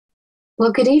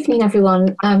Well, good evening,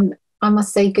 everyone. I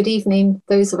must say good evening,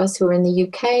 those of us who are in the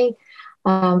UK,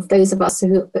 those of us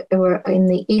who are in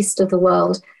the east of the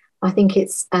world. I think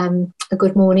it's a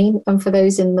good morning. And for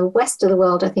those in the west of the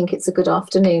world, I think it's a good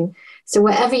afternoon. So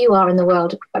wherever you are in the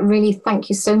world, I really thank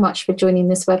you so much for joining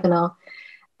this webinar.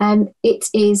 It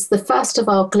is the first of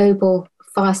our global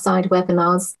Fireside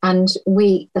webinars, and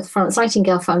we, the Florence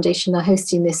Nightingale Foundation, are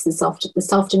hosting this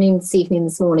afternoon, this evening,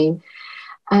 this morning.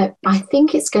 I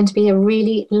think it's going to be a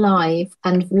really live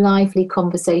and lively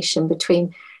conversation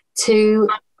between two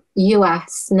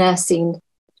US nursing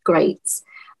greats.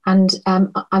 And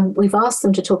we've asked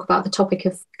them to talk about the topic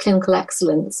of clinical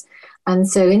excellence. And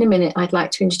so in a minute, I'd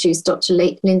like to introduce Dr.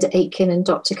 Linda Aitken and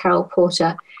Dr. Carol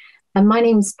Porter. And my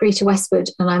name's Brita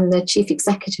Westwood, and I'm the Chief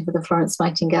Executive of the Florence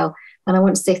Nightingale. And I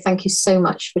want to say thank you so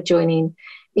much for joining.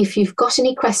 If you've got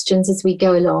any questions as we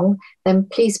go along, then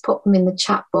please put them in the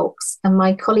chat box, and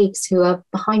my colleagues who are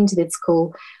behind this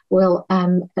call will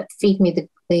feed me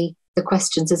the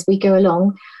questions as we go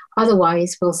along.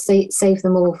 Otherwise, we'll save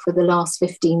them all for the last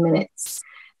 15 minutes.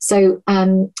 So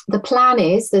the plan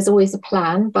is, there's always a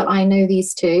plan, but I know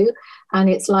these two, and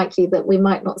it's likely that we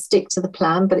might not stick to the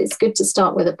plan, but it's good to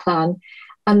start with a plan.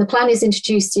 And the plan is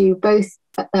introduce you both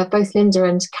Linda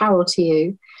and Carol to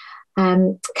you.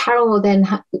 Carol will then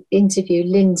interview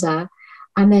Linda,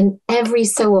 and then every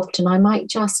so often I might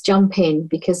just jump in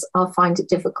because I'll find it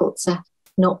difficult to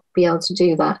not be able to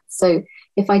do that. So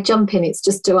if I jump in, it's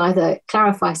just to either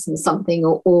clarify something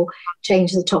or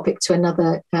change the topic to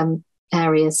another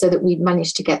area, so that we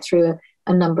manage to get through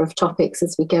a number of topics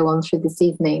as we go on through this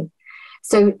evening.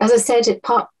 So as I said,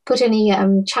 put any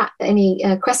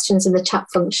questions in the chat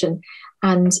function,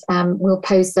 and we'll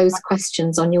pose those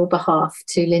questions on your behalf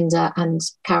to Linda and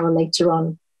Carol later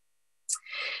on.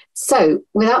 So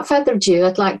without further ado,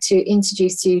 I'd like to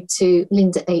introduce you to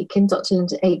Linda Aitken, Dr.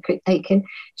 Linda Aitken.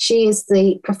 She is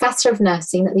the Professor of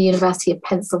Nursing at the University of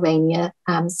Pennsylvania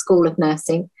School of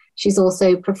Nursing. She's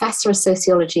also Professor of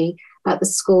Sociology at the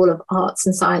School of Arts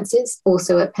and Sciences,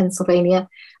 also at Pennsylvania.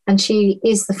 And she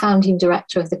is the founding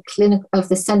director of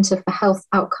the Center for Health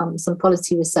Outcomes and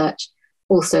Policy Research,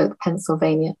 also at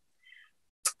Pennsylvania.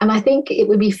 And I think it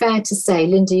would be fair to say,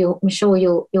 Linda, I'm sure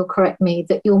you'll correct me,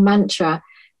 that your mantra,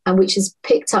 and which is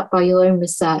picked up by your own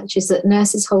research, is that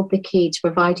nurses hold the key to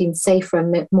providing safer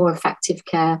and more effective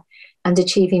care and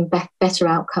achieving better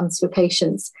outcomes for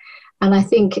patients. And I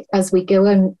think as we go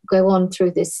on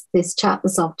through this chat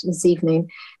this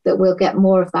evening, that we'll get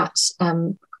more of that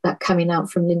coming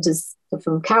out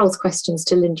from Carol's questions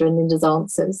to Linda and Linda's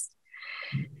answers.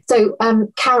 So,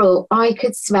 Carol,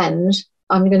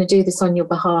 I'm going to do this on your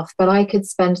behalf, but I could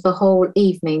spend the whole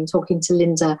evening talking to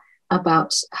Linda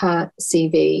about her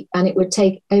CV, and it would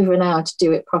take over an hour to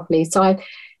do it properly. So I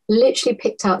literally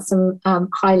picked out some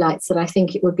highlights that I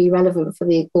think it would be relevant for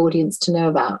the audience to know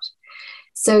about.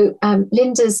 So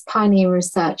Linda's pioneering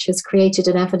research has created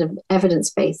an evidence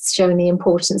base showing the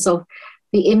importance of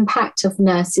the impact of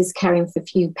nurses caring for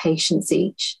few patients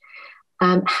each.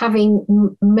 Having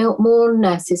more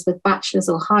nurses with bachelor's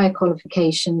or higher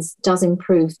qualifications does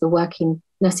improve the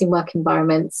nursing work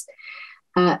environments.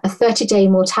 A 30-day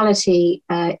mortality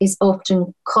is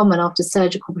often common after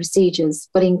surgical procedures,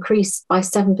 but increased by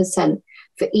 7%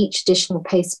 for each additional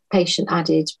patient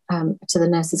added to the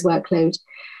nurse's workload.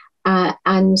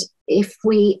 And if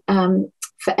we,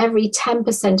 for every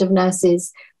 10% of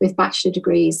nurses with bachelor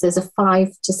degrees, there's a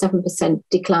 5 to 7%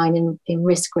 decline in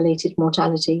risk-related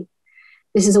mortality.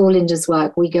 This is all Linda's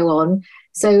work. We go on.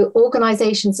 So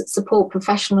organisations that support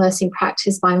professional nursing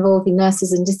practice by involving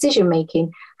nurses in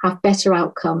decision-making have better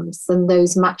outcomes than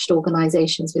those matched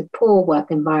organisations with poor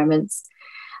work environments.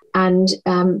 And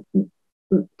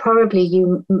probably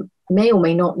you may or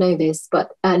may not know this,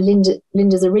 but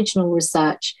Linda's original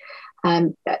research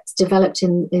that's developed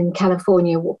in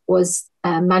California was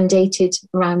mandated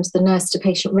around the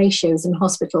nurse-to-patient ratios in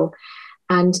hospital,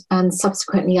 and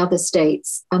subsequently other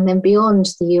states. And then beyond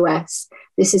the US,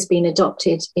 this has been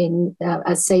adopted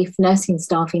as safe nursing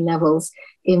staffing levels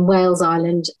in Wales,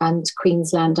 Ireland, and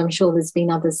Queensland. I'm sure there's been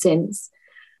others since.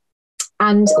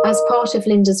 And as part of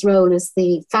Linda's role as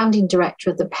the founding director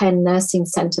of the Penn Nursing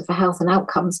Center for Health and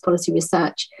Outcomes Policy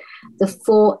Research, the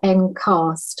 4N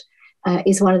cast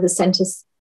is one of the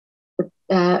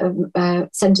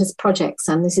center's projects,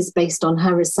 and this is based on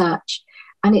her research.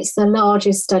 And it's the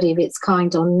largest study of its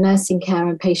kind on nursing care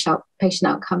and patient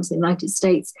outcomes in the United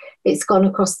States. It's gone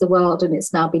across the world, and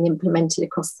it's now been implemented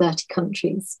across 30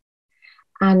 countries.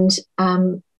 And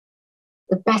the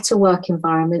better work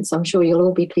environments, I'm sure you'll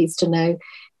all be pleased to know,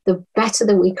 the better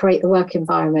that we create the work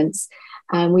environments,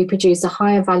 We produce a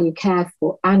higher value care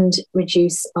for and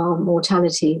reduce our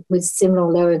mortality with similar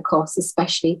or lower costs,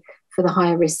 especially for the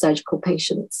higher risk surgical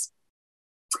patients.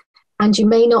 And you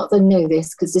may not know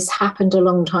this because this happened a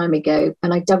long time ago,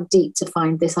 and I dug deep to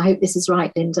find this. I hope this is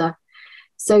right, Linda.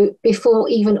 So before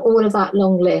even all of that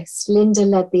long list, Linda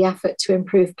led the effort to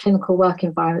improve clinical work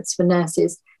environments for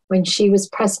nurses when she was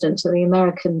president of the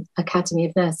American Academy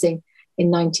of Nursing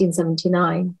in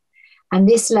 1979. And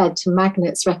this led to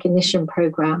Magnet's recognition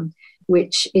program,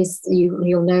 which is,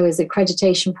 you'll know, is an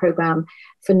accreditation program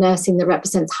for nursing that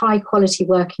represents high quality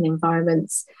working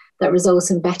environments that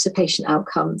results in better patient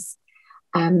outcomes.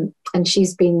 And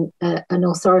she's been an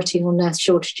authority on nurse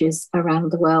shortages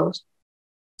around the world.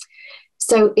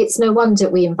 So it's no wonder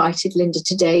we invited Linda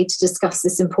today to discuss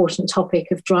this important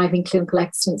topic of driving clinical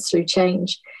excellence through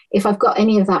change. If I've got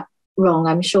any of that wrong,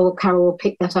 I'm sure Carol will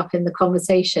pick that up in the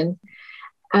conversation.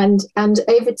 And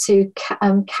over to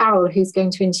Carol, who's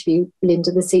going to interview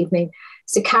Linda this evening.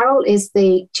 So Carol is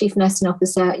the Chief Nursing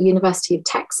Officer at University of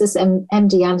Texas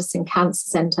MD Anderson Cancer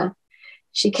Center.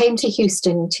 She came to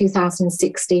Houston in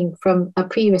 2016 from a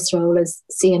previous role as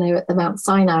CNO at the Mount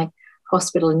Sinai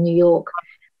Hospital in New York.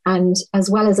 And as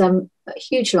well as a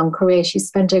huge long career, she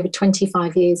spent over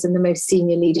 25 years in the most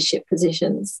senior leadership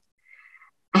positions.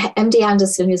 MD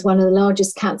Anderson is one of the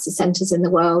largest cancer centers in the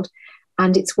world,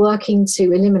 and it's working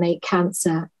to eliminate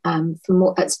cancer.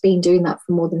 It's been doing that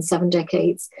for more than 7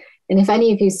 decades. And if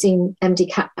any of you have seen MD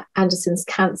Anderson's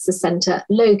Cancer Center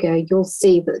logo, you'll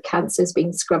see that the cancer is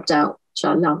being scrubbed out, which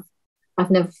I love. I've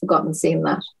never forgotten seeing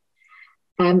that.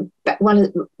 But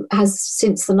has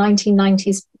since the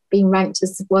 1990s been ranked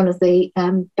as one of the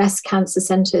best cancer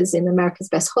centers in America's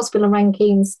Best Hospital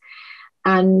rankings.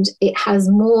 And it has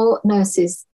more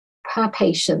nurses per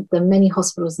patient than many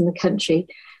hospitals in the country,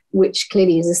 which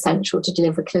clearly is essential to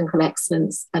deliver clinical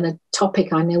excellence, and a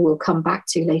topic I know we'll come back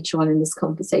to later on in this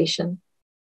conversation.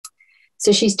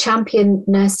 So she's championed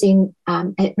nursing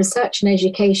research and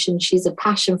education. She's a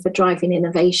passion for driving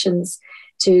innovations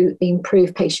to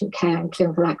improve patient care and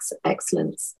clinical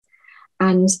excellence.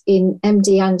 And in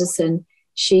MD Anderson,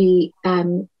 she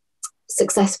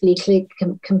successfully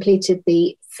completed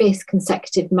the 5th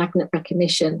consecutive Magnet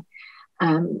recognition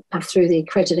through the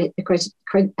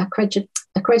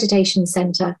accreditation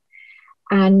center.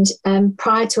 And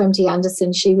prior to MD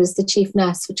Anderson, she was the chief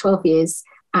nurse for 12 years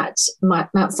at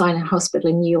Mount Sinai Hospital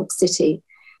in New York City.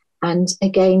 And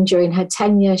again, during her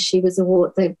tenure,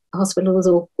 the hospital was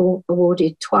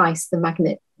awarded twice the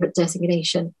Magnet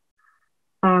designation.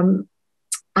 I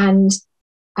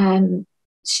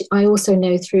also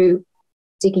know through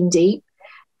digging deep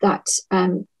that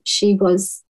she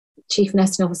was chief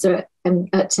nursing officer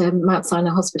at Mount Sinai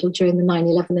Hospital during the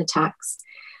 9/11 attacks.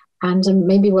 And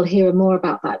maybe we'll hear more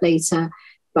about that later.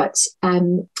 But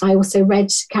I also read,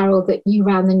 Carol, that you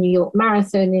ran the New York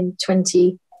Marathon in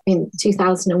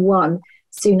 2001,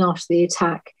 soon after the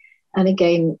attack. And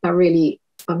again,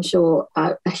 I'm sure,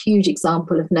 a huge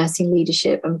example of nursing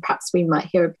leadership, and perhaps we might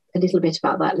hear a little bit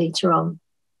about that later on.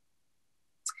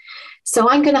 So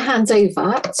I'm going to hand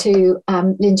over to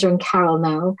Linda and Carol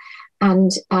now.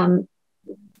 And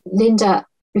Linda,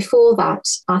 before that,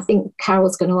 I think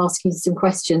Carol's going to ask you some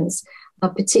questions,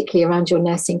 particularly around your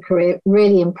nursing career.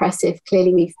 Really impressive.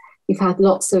 Clearly, we've had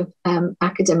lots of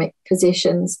academic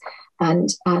positions and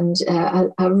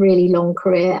a really long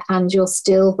career, and you're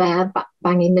still there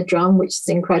banging the drum, which is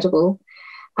incredible.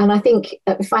 And I think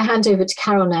if I hand over to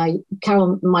Carol now,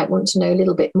 Carol might want to know a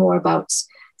little bit more about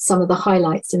some of the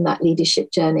highlights in that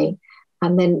leadership journey.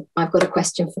 And then I've got a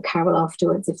question for Carol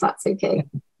afterwards, if that's okay.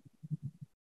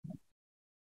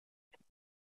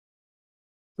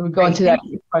 So we go on to that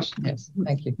question. Yes,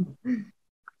 thank you.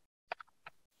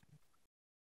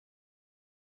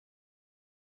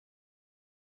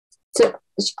 So,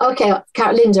 okay,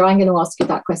 Linda, I'm going to ask you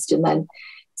that question then.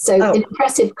 So, an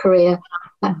impressive career.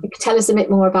 Tell us a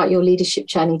bit more about your leadership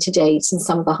journey to date and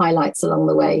some of the highlights along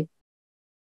the way.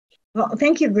 Well,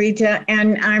 thank you, Rita,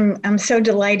 and I'm so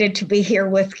delighted to be here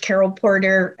with Carol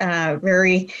Porter,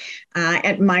 very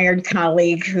admired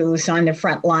colleague who's on the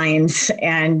front lines,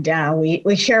 and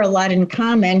we share a lot in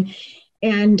common.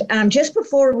 And just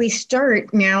before we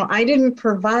start, now, I didn't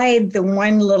provide the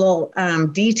one little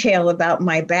detail about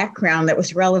my background that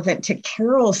was relevant to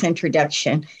Carol's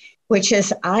introduction, which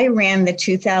is I ran the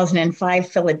 2005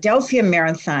 Philadelphia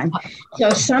Marathon. So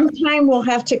sometime we'll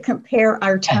have to compare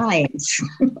our times,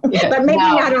 but maybe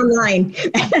not online.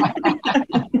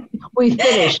 We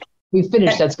finished.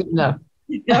 That's good enough.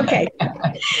 Okay.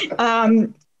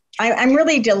 I'm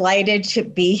really delighted to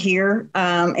be here.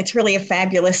 It's really a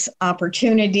fabulous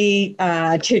opportunity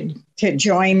to to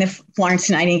join the Florence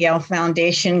Nightingale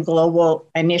Foundation Global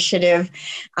Initiative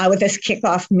with this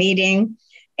kickoff meeting.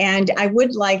 And I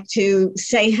would like to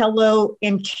say hello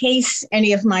in case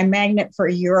any of my Magnet for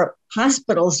Europe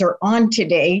hospitals are on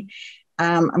today.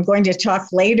 I'm going to talk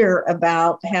later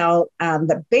about how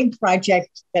the big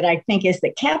project that I think is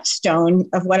the capstone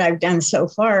of what I've done so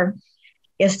far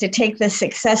is to take the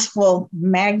successful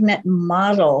Magnet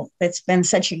model that's been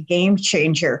such a game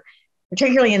changer,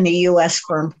 particularly in the US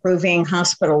for improving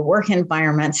hospital work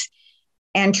environments,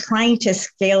 and trying to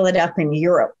scale it up in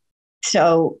Europe.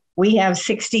 So we have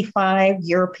 65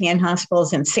 European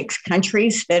hospitals in 6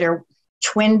 countries that are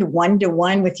twinned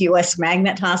 1-to-1 with US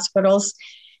Magnet hospitals.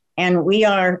 And we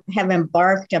have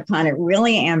embarked upon a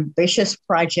really ambitious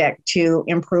project to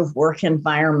improve work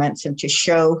environments and to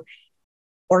show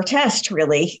or test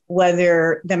really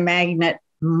whether the Magnet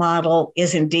model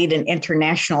is indeed an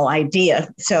international idea.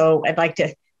 So I'd like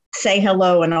to say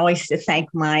hello and always to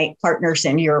thank my partners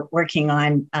in Europe working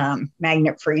on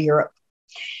Magnet for Europe.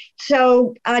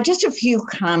 So just a few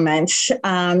comments.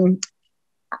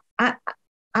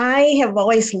 I have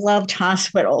always loved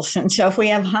hospitals. And so if we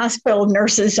have hospital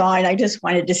nurses on, I just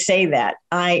wanted to say that.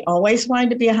 I always wanted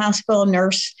to be a hospital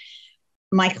nurse.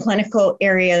 My clinical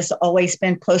area has always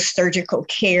been post-surgical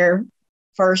care,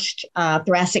 first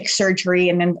thoracic surgery,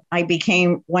 and then I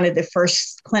became one of the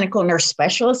first clinical nurse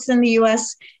specialists in the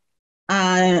US,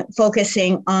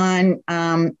 focusing on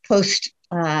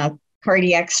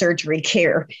post-cardiac surgery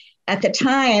care at the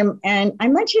time. And I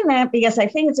mention that because I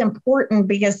think it's important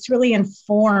because it's really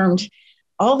informed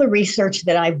all the research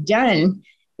that I've done,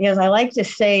 because I like to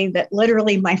say that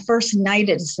literally my first night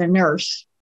as a nurse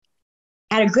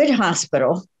at a good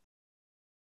hospital,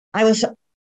 I was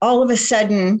all of a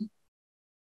sudden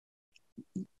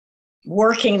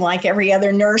working like every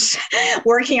other nurse,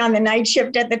 working on the night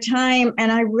shift at the time. And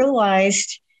I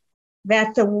realized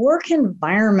that the work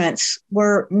environments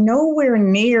were nowhere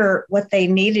near what they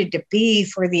needed to be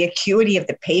for the acuity of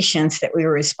the patients that we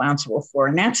were responsible for.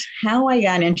 And that's how I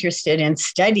got interested in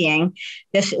studying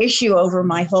this issue over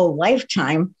my whole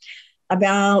lifetime,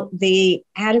 about the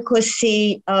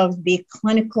adequacy of the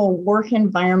clinical work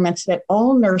environments that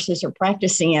all nurses are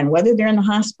practicing in, whether they're in the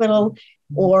hospital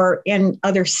or in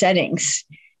other settings.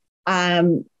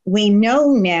 We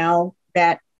know now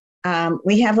that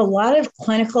we have a lot of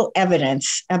clinical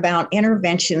evidence about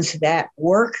interventions that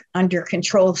work under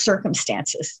controlled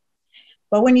circumstances.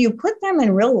 But when you put them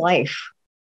in real life,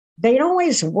 they don't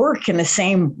always work in the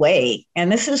same way. And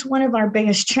this is one of our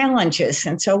biggest challenges.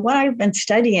 And so what I've been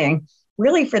studying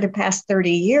really for the past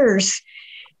 30 years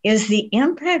is the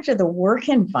impact of the work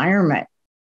environment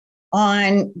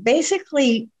on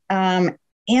basically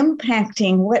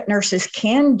impacting what nurses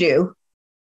can do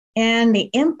and the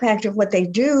impact of what they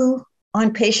do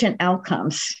on patient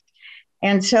outcomes.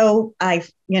 And so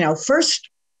first,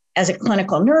 as a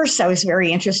clinical nurse, I was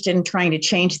very interested in trying to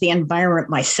change the environment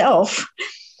myself.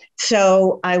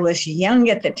 So I was young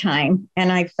at the time,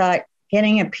 and I thought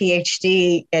getting a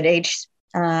PhD at age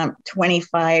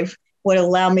 25 would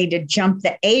allow me to jump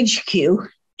the age queue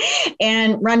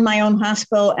and run my own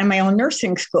hospital and my own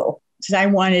nursing school. Because I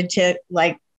wanted to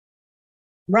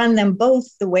run them both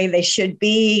the way they should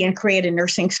be and create a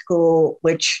nursing school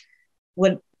which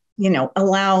would,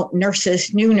 allow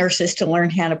new nurses to learn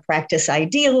how to practice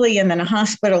ideally, and then a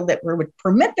hospital that would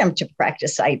permit them to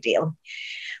practice ideally.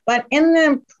 But in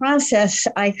the process,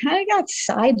 I kind of got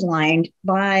sidelined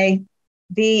by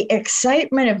the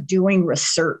excitement of doing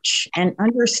research and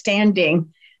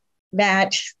understanding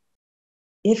that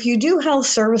if you do health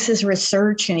services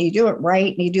research and you do it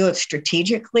right and you do it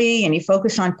strategically and you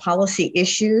focus on policy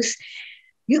issues,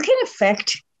 you can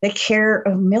affect the care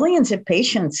of millions of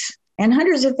patients and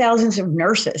hundreds of thousands of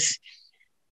nurses.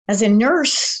 As a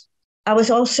nurse, I was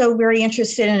also very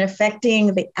interested in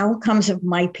affecting the outcomes of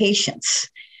my patients.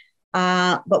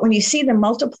 But when you see the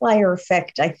multiplier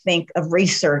effect, I think, of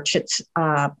research, it's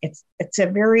a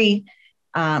very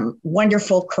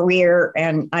wonderful career.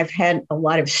 And I've had a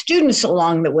lot of students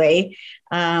along the way.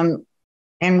 And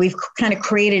we've kind of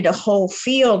created a whole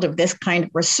field of this kind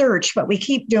of research, but we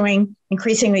keep doing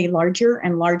increasingly larger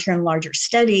and larger and larger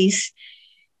studies,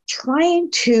 trying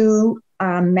to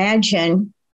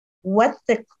imagine what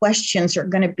the questions are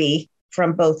going to be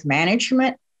from both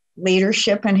management,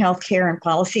 leadership, and healthcare and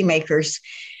policymakers,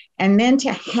 and then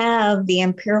to have the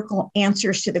empirical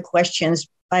answers to the questions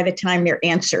by the time they're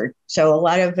answered. So a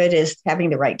lot of it is having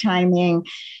the right timing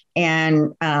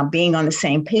and being on the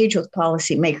same page with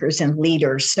policymakers and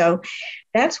leaders. So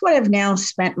that's what I've now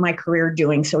spent my career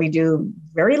doing. So we do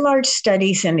very large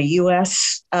studies in the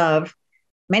US of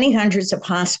many hundreds of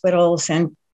hospitals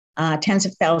and tens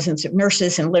of thousands of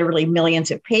nurses and literally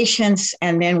millions of patients.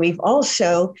 And then we've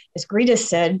also, as Greta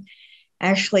said,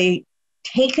 actually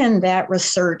taken that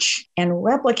research and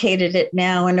replicated it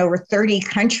now in over 30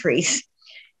 countries,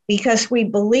 because we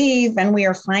believe and we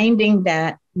are finding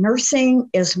that nursing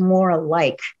is more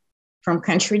alike from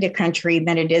country to country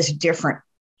than it is different.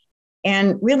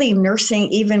 And really nursing,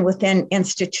 even within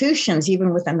institutions,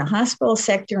 even within the hospital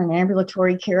sector and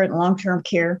ambulatory care and long-term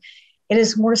care, it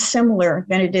is more similar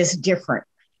than it is different.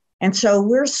 And so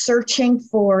we're searching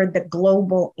for the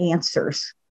global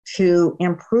answers to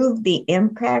improve the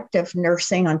impact of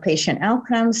nursing on patient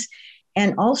outcomes,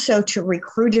 and also to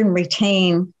recruit and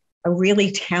retain a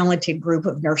really talented group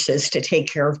of nurses to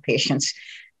take care of patients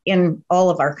in all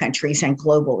of our countries and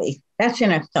globally. That's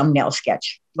in a thumbnail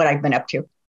sketch, what I've been up to.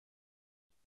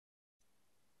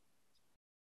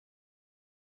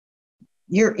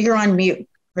 You're on mute,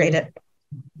 Greta.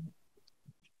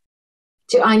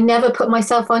 I never put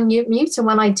myself on mute, and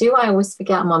when I do, I always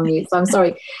forget I'm on mute. So I'm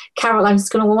sorry. Carol, I'm just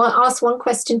going to ask one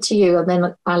question to you, and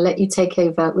then I'll let you take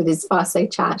over with this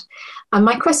Fireside chat. And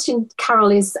my question,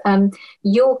 Carol, is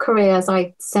your career, as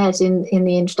I said in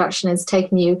the introduction, has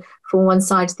taken you from one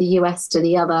side of the US to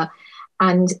the other.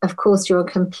 And of course, you're a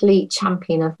complete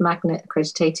champion of Magnet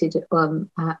accredited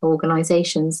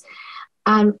organizations.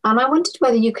 And I wondered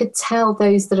whether you could tell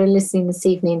those that are listening this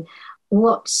evening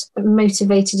what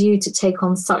motivated you to take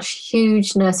on such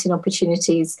huge nursing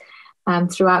opportunities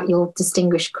throughout your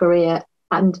distinguished career.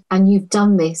 And you've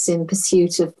done this in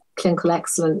pursuit of clinical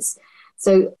excellence.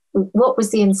 So what was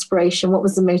the inspiration? What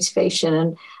was the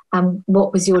motivation? And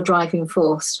what was your driving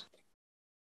force?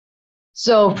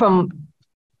 So from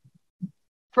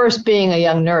first being a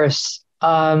young nurse,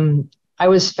 I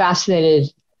was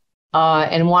fascinated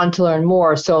and wanted to learn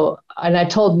more. And I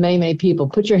told many people,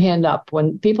 put your hand up.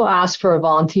 When people ask for a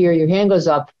volunteer, your hand goes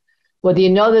up, whether you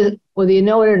know it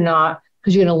or not,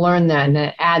 because you're going to learn that and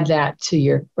then add that to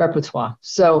your repertoire.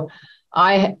 So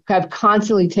I have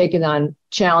constantly taken on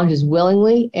challenges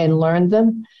willingly and learned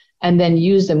them and then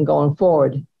used them going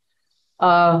forward.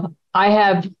 I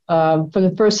have, from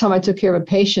the first time I took care of a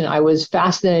patient, I was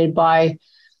fascinated by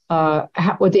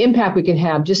what the impact we can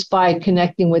have just by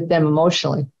connecting with them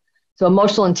emotionally. So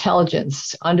emotional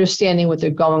intelligence, understanding what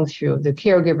they're going through, the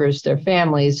caregivers, their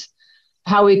families,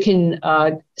 how we can,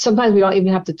 sometimes we don't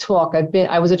even have to talk.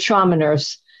 I was a trauma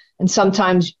nurse, and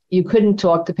sometimes you couldn't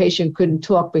talk, the patient couldn't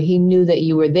talk, but he knew that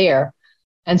you were there.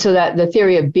 And so that the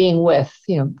theory of being with,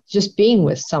 just being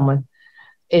with someone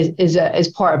is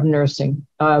part of nursing,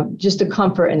 just the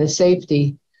comfort and the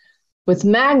safety. With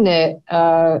Magnet,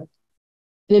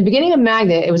 in the beginning of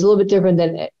Magnet, it was a little bit different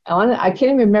than, I can't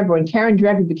even remember when Karen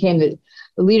Drecker became the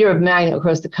leader of Magnet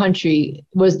across the country,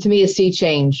 was to me a sea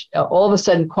change. All of a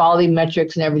sudden, quality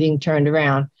metrics and everything turned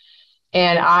around.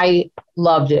 And I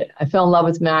loved it. I fell in love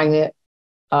with Magnet.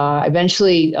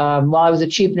 Eventually, while I was a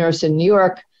chief nurse in New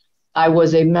York, I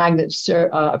was a Magnet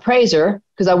appraiser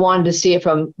because I wanted to see it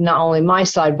from not only my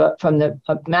side, but from the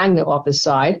Magnet office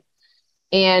side.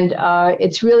 And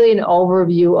it's really an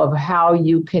overview of how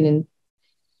you can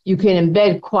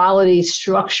embed quality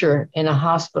structure in a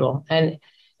hospital. And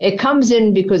it comes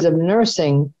in because of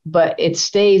nursing, but it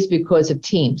stays because of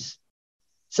teams.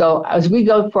 So as we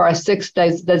go for our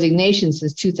 6th designation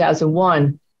since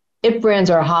 2001, it brands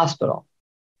our hospital.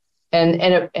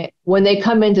 And when they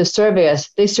come in to survey us,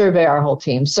 they survey our whole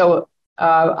team. So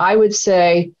I would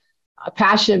say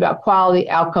passionate about quality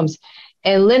outcomes.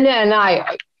 And Linda and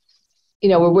I,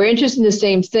 we're interested in the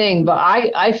same thing, but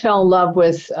I fell in love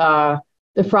with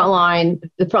the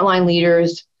frontline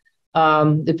leaders,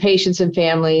 the patients and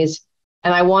families,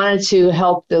 and I wanted to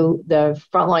help the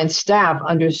frontline staff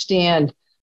understand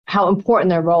how important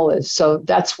their role is. So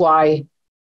that's why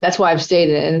I've stayed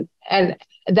in it. And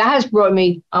that has brought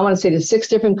me, I want to say, to 6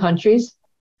 different countries.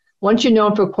 Once you're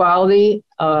known for quality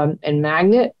and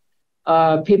Magnet,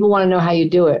 people want to know how you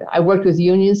do it. I worked with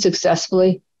unions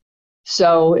successfully,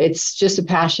 so it's just a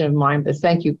passion of mine. But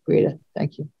thank you, Greta.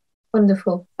 Thank you.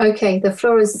 Wonderful. Okay, the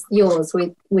floor is yours.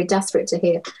 We're desperate to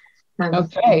hear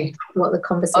what the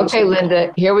conversation is. Okay,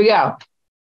 Linda, here we go.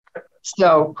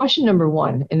 So question number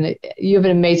 1, and you have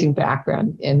an amazing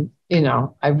background, and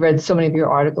I've read so many of your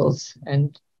articles,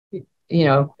 and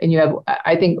and you have,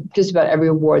 I think, just about every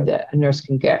award that a nurse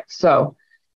can get. So,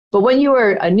 but when you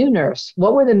were a new nurse,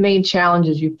 what were the main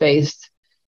challenges you faced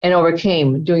and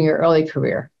overcame during your early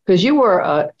career? Because you were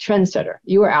a trendsetter.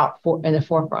 You were out in the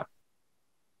forefront.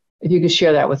 If you could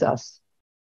share that with us.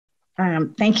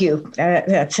 Thank you.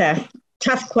 That's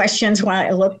tough questions when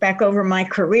I look back over my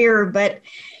career, but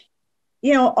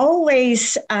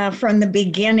Always from the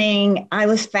beginning, I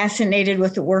was fascinated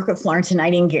with the work of Florence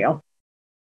Nightingale.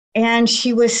 And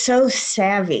she was so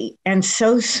savvy and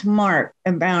so smart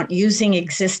about using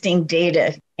existing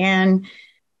data and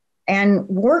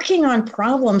working on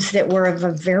problems that were of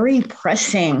a very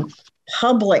pressing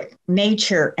public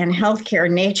nature and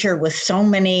healthcare nature, with so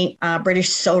many British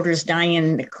soldiers dying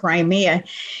in the Crimea.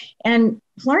 And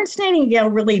Florence Nightingale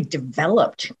really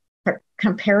developed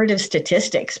comparative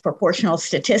statistics, proportional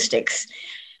statistics.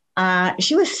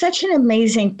 She was such an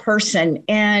amazing person,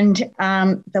 and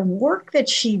the work that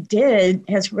she did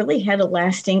has really had a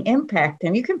lasting impact.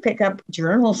 And you can pick up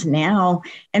journals now,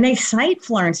 and they cite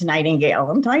Florence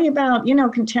Nightingale. I'm talking about,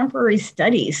 contemporary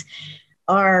studies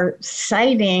are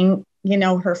citing,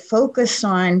 her focus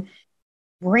on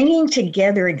bringing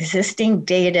together existing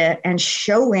data and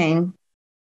showing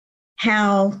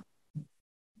how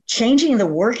changing the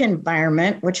work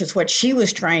environment, which is what she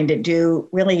was trying to do,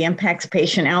 really impacts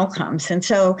patient outcomes. And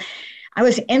so I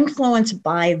was influenced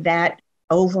by that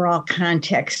overall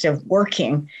context of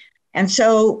working. And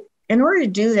so in order to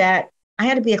do that, I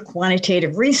had to be a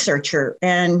quantitative researcher.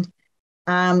 And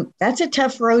that's a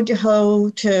tough road to hoe,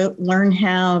 to learn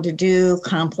how to do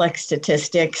complex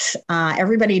statistics.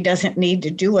 Everybody doesn't need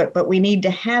to do it, but we need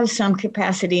to have some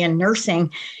capacity in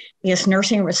nursing, because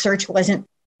nursing research wasn't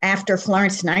after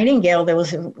Florence Nightingale. There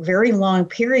was a very long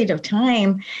period of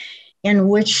time in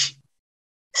which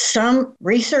some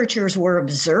researchers were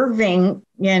observing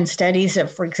in studies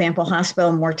of, for example,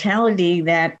 hospital mortality,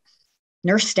 that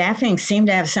nurse staffing seemed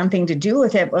to have something to do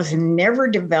with it. It was never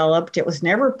developed. It was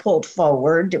never pulled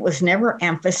forward. It was never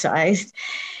emphasized.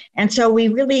 And so we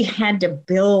really had to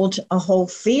build a whole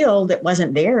field that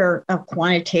wasn't there of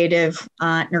quantitative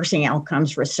nursing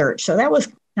outcomes research. So that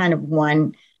was kind of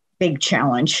one big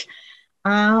challenge.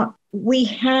 We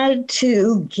had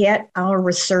to get our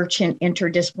research in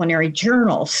interdisciplinary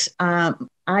journals.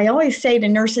 I always say to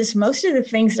nurses, most of the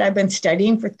things that I've been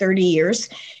studying for 30 years,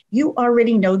 you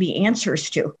already know the answers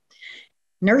to.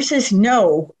 Nurses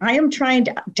know I am trying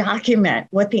to document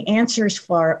what the answers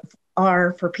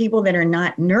are for people that are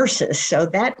not nurses. So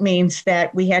that means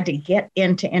that we had to get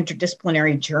into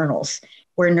interdisciplinary journals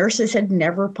where nurses had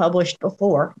never published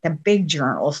before, the big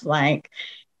journals like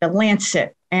the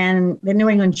Lancet and the New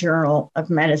England Journal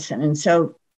of Medicine. And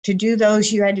so to do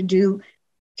those, you had to do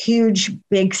huge,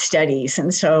 big studies.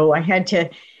 And so I had to,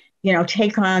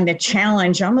 take on the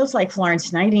challenge, almost like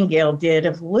Florence Nightingale did,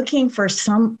 of looking for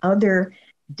some other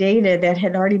data that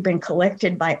had already been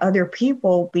collected by other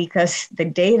people, because the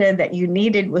data that you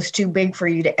needed was too big for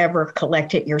you to ever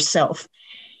collect it yourself.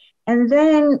 And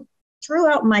then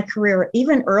throughout my career,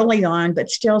 even early on,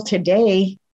 but still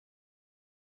today,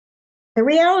 the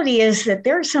reality is that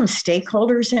there are some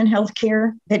stakeholders in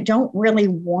healthcare that don't really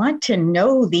want to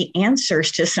know the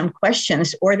answers to some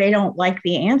questions, or they don't like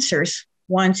the answers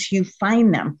once you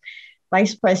find them.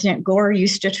 Vice President Gore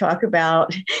used to talk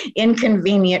about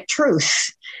inconvenient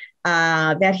truths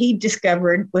that he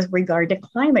discovered with regard to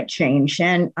climate change.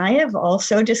 And I have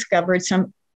also discovered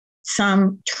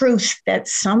some truths that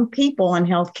some people in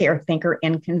healthcare think are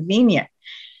inconvenient.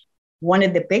 One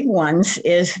of the big ones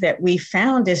is that we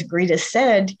found, as Greta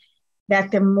said,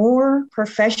 that the more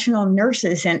professional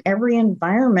nurses in every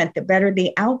environment, the better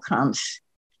the outcomes.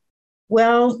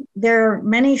 Well, there are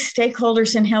many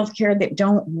stakeholders in healthcare that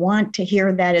don't want to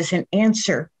hear that as an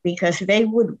answer, because they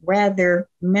would rather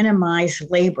minimize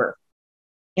labor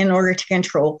in order to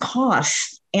control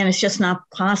costs. And it's just not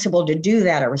possible to do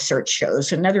that, our research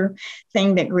shows. Another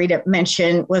thing that Greta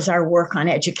mentioned was our work on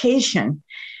education.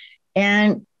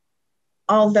 And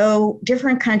although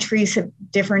different countries have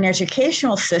different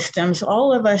educational systems,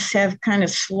 all of us have kind of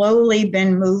slowly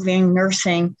been moving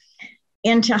nursing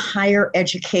into higher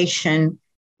education,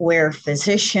 where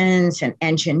physicians and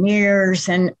engineers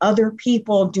and other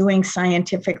people doing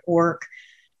scientific work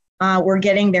were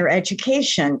getting their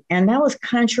education. And that was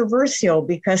controversial,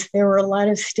 because there were a lot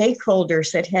of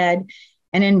stakeholders that had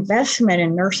an investment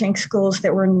in nursing schools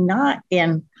that were not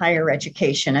in higher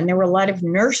education. And there were a lot of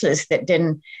nurses that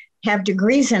didn't have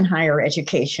degrees in higher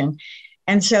education.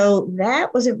 And so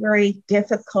that was a very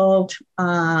difficult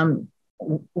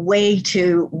way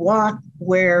to walk,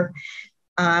 where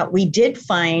we did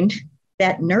find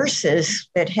that nurses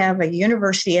that have a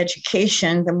university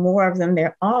education, the more of them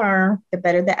there are, the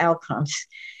better the outcomes.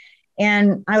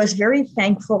 And I was very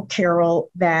thankful, Carol,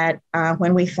 that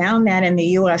when we found that in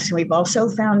the US, and we've also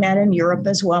found that in Europe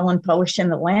as well and published in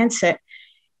the Lancet,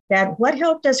 that what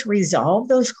helped us resolve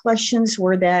those questions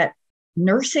were that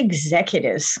nurse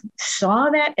executives saw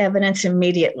that evidence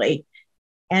immediately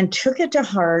and took it to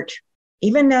heart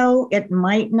even though it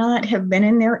might not have been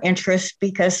in their interest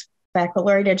because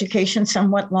baccalaureate education takes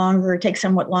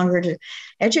somewhat longer to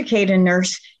educate a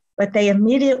nurse, but they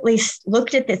immediately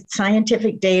looked at the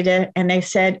scientific data and they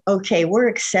said, okay, we're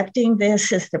accepting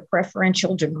this as the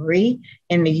preferential degree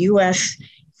in the US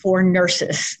for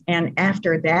nurses. And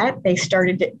after that, they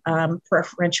started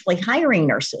preferentially hiring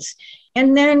nurses.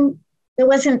 And then there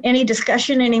wasn't any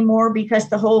discussion anymore because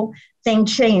the whole thing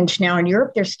changed. Now in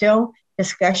Europe, there's still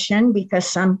discussion because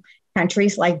some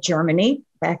countries like Germany,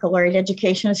 baccalaureate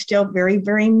education is still very,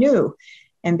 very new.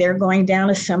 And they're going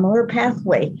down a similar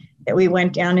pathway that we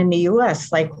went down in the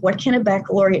US. Like, what can a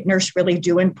baccalaureate nurse really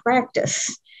do in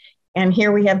practice? And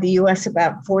here we have the US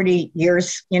about 40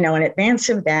 years, in advance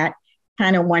of that,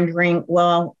 kind of wondering,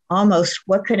 well, almost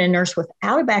what could a nurse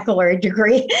without a baccalaureate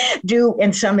degree do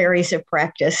in some areas of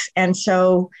practice? And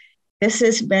so this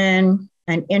has been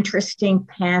an interesting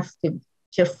path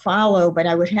to follow, but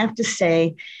I would have to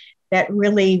say that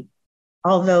really,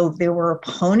 although there were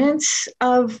opponents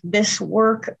of this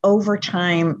work, over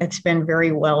time, it's been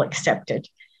very well accepted.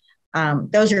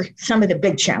 Those are some of the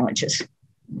big challenges.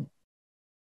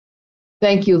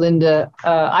 Thank you, Linda.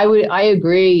 I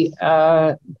agree.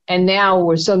 And now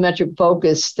we're so metric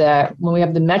focused that when we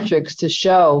have the metrics to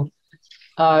show,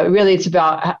 really it's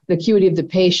about the acuity of the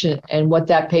patient and what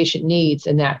that patient needs,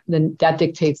 and that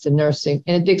dictates the nursing,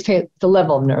 and it dictates the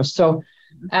level of nurse. So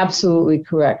absolutely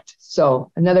correct.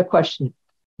 So another question,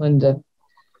 Linda.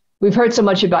 We've heard so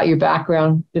much about your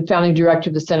background, the founding director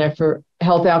of the Center for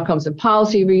Health Outcomes and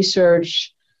Policy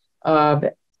Research,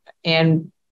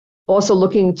 and also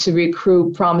looking to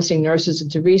recruit promising nurses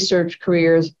into research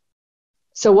careers.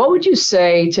 So what would you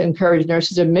say to encourage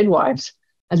nurses and midwives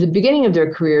at the beginning of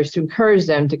their careers to encourage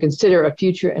them to consider a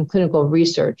future in clinical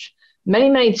research? Many,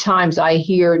 many times I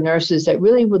hear nurses that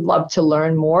really would love to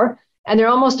learn more, and they're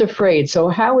almost afraid. So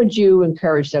how would you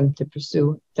encourage them to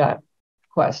pursue that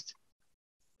quest?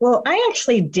 Well, I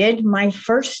actually did my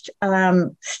first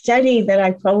study that I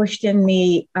published in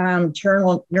the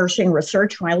journal Nursing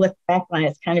Research. When I look back on it,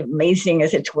 it's kind of amazing.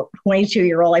 As a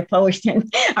 22-year-old, I published in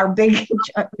our big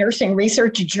nursing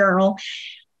research journal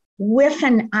with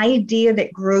an idea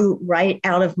that grew right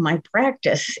out of my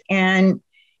practice. And,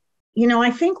 I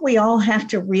think we all have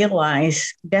to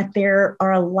realize that there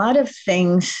are a lot of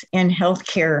things in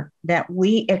healthcare that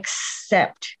we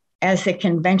accept as the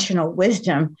conventional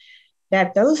wisdom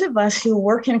that those of us who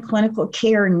work in clinical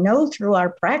care know through our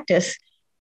practice,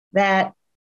 that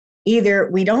either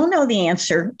we don't know the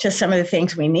answer to some of the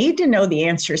things we need to know the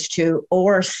answers to,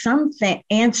 or some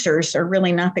answers are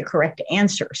really not the correct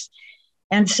answers.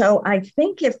 And so I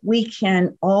think if we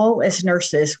can all, as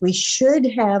nurses, we should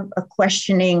have a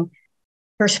questioning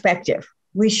perspective.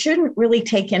 We shouldn't really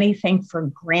take anything for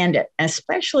granted,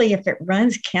 especially if it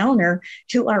runs counter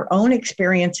to our own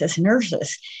experience as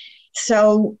nurses.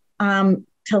 So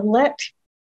to let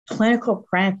clinical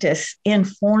practice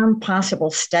inform possible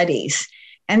studies,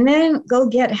 and then go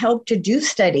get help to do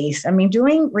studies. I mean,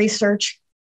 doing research,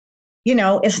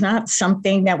 is not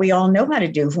something that we all know how to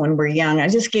do when we're young. I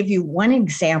just give you one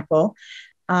example.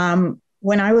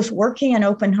 When I was working in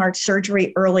open heart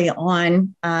surgery early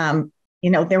on,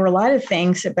 there were a lot of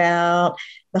things about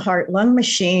the heart-lung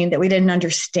machine that we didn't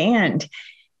understand.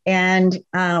 And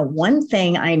one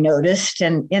thing I noticed,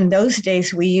 and in those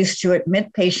days, we used to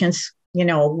admit patients,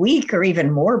 a week or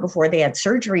even more before they had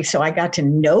surgery. So I got to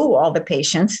know all the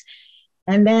patients.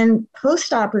 And then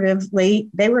postoperatively,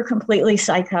 they were completely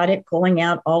psychotic, pulling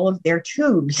out all of their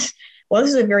tubes. Well,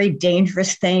 this is a very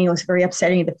dangerous thing. It was very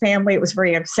upsetting to the family. It was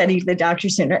very upsetting to the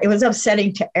doctors. And it was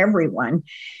upsetting to everyone.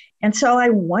 And so I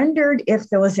wondered if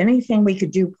there was anything we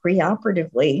could do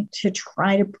preoperatively to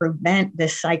try to prevent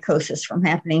this psychosis from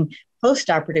happening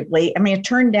postoperatively. I mean, it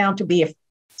turned out to be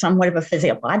somewhat of a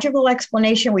physiological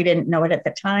explanation. We didn't know it at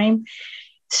the time.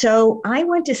 So I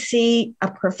went to see a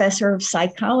professor of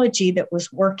psychology that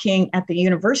was working at the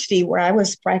university where I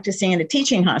was practicing in a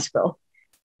teaching hospital,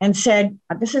 and said,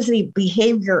 this is the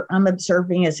behavior I'm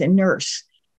observing as a nurse.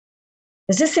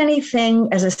 Is this anything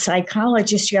as a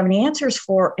psychologist you have any answers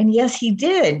for? And yes, he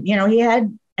did. He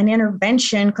had an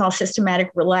intervention called systematic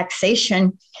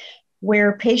relaxation,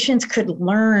 where patients could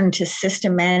learn to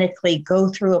systematically go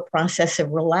through a process of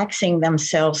relaxing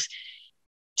themselves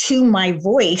to my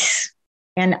voice.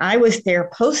 And I was there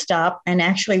post-op, and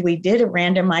actually we did a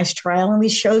randomized trial and we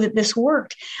showed that this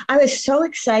worked. I was so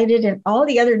excited, and all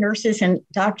the other nurses and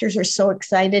doctors are so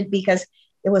excited because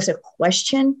it was a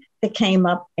question that came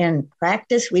up in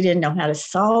practice. We didn't know how to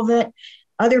solve it.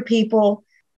 Other people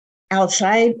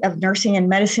outside of nursing and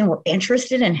medicine were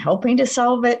interested in helping to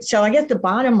solve it. So I guess the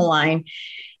bottom line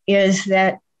is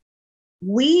that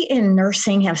we in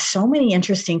nursing have so many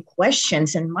interesting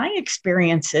questions. And my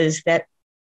experience is that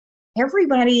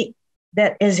everybody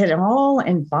that is at all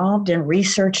involved in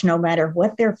research, no matter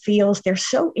what their fields, they're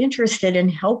so interested in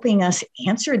helping us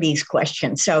answer these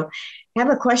questions. So have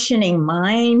a questioning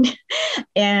mind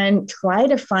and try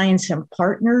to find some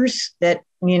partners that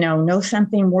know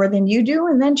something more than you do,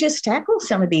 and then just tackle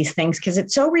some of these things, because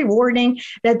it's so rewarding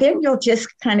that then you'll just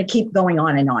kind of keep going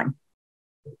on and on.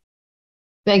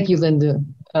 Thank you, Linda.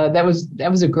 That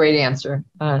was a great answer,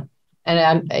 and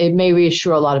it may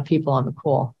reassure a lot of people on the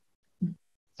call.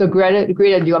 So Greta,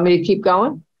 do you want me to keep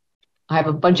going? I have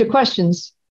a bunch of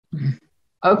questions.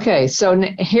 Okay, so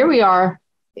here we are,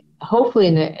 hopefully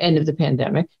in the end of the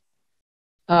pandemic,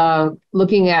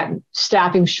 looking at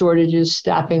staffing shortages,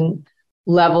 staffing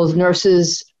levels,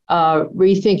 nurses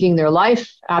rethinking their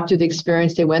life after the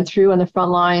experience they went through on the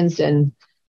front lines, and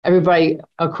everybody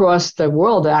across the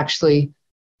world actually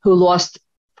who lost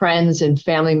friends and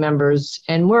family members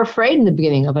and were afraid in the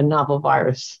beginning of a novel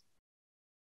virus.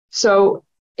 So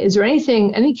is there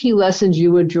any key lessons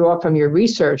you would draw from your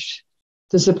research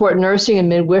to support nursing and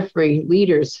midwifery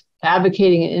leaders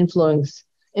advocating and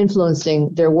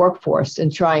influencing their workforce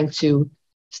and trying to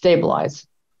stabilize?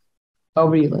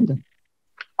 Over to you, Linda.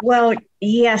 Well,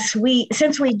 yes,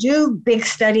 since we do big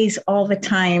studies all the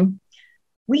time,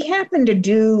 we happened to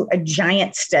do a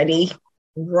giant study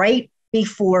right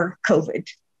before COVID.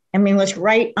 I mean, it was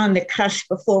right on the cusp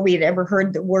before we had ever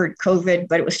heard the word COVID,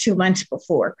 but it was 2 months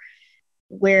before,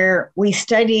 where we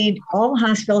studied all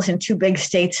hospitals in 2 big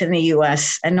states in the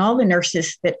US and all the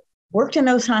nurses that worked in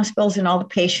those hospitals and all the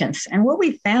patients. And what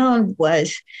we found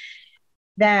was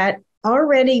that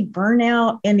already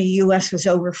burnout in the US was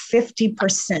over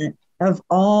 50% of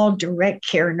all direct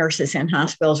care nurses in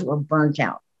hospitals were burnt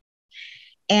out.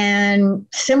 And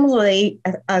similarly,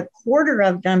 a quarter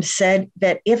of them said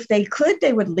that if they could,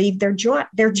 they would leave their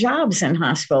jobs in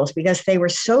hospitals because they were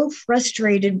so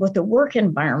frustrated with the work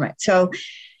environment. So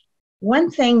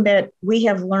one thing that we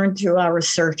have learned through our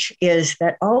research is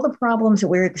that all the problems that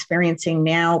we're experiencing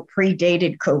now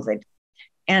predated COVID.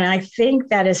 And I think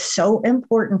that is so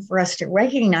important for us to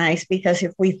recognize, because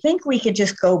if we think we could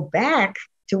just go back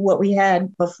to what we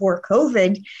had before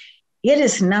COVID, it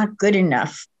is not good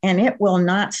enough, and it will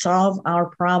not solve our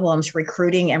problems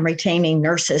recruiting and retaining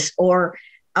nurses or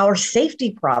our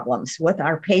safety problems with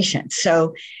our patients.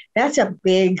 So that's a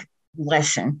big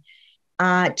lesson.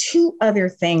 2 other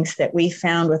things that we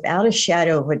found without a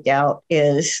shadow of a doubt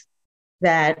is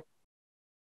that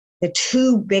the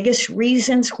 2 biggest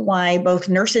reasons why both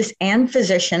nurses and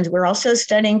physicians, we're also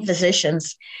studying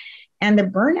physicians, and the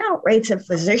burnout rates of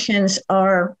physicians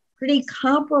are pretty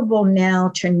comparable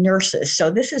now to nurses. So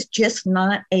this is just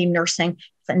not a nursing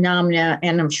phenomena,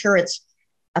 and I'm sure it's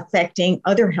affecting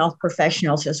other health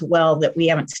professionals as well that we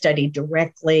haven't studied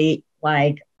directly,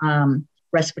 like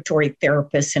respiratory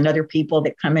therapists and other people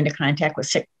that come into contact with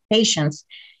sick patients.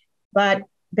 But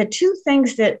the 2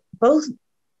 things that both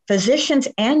physicians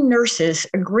and nurses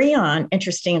agree on,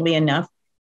 interestingly enough,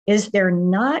 is there are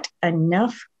not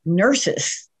enough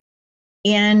nurses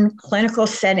in clinical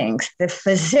settings. The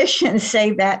physicians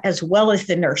say that as well as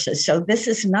the nurses. So this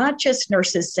is not just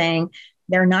nurses saying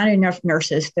there are not enough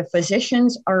nurses. The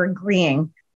physicians are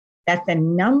agreeing that the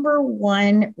number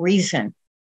one reason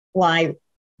why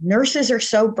nurses are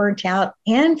so burnt out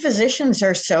and physicians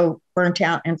are so burnt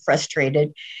out and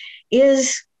frustrated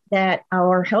is that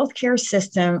our healthcare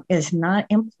system is not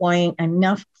employing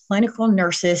enough clinical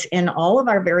nurses in all of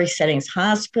our various settings,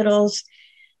 hospitals,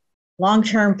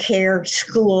 long-term care,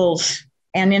 schools,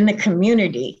 and in the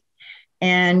community.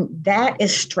 And that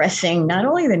is stressing not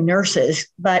only the nurses,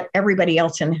 but everybody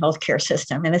else in the healthcare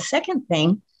system. And the second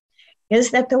thing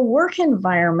is that the work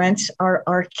environments are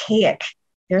archaic.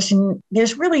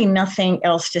 There's really nothing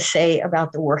else to say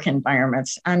about the work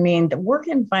environments. I mean, the work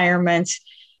environments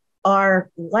are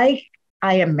like,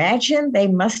 I imagine they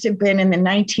must have been in the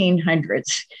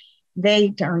 1900s.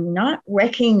 They are not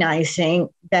recognizing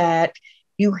that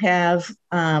you have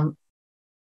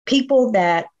people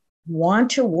that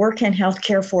want to work in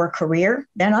healthcare for a career.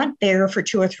 They're not there for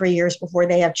 2 or 3 years before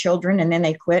they have children and then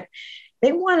they quit.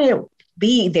 They want to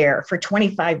be there for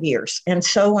 25 years. And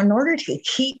so in order to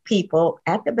keep people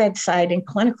at the bedside in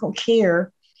clinical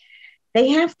care, they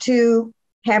have to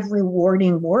have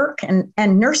rewarding work. And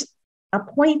nurse, a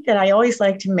point that I always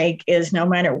like to make is no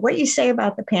matter what you say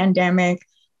about the pandemic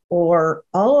or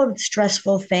all of the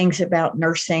stressful things about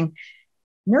nursing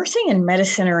and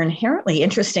medicine are inherently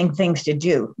interesting things to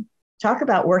do. Talk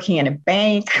about working in a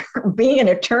bank or being an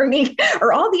attorney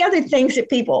or all the other things that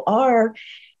people are.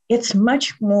 it's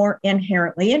much more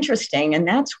inherently interesting. And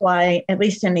that's why, at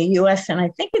least in the US and I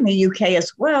think in the UK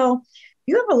as well,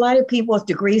 you have a lot of people with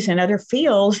degrees in other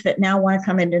fields that now want to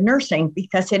come into nursing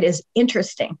because it is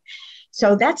interesting.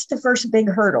 So that's the first big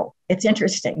hurdle. It's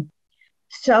interesting.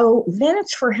 So then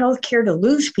it's for healthcare to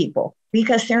lose people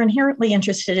because they're inherently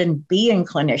interested in being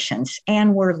clinicians.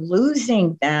 And we're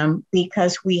losing them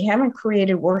because we haven't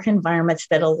created work environments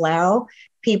that allow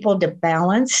people to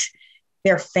balance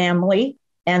their family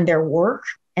and their work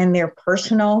and their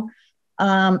personal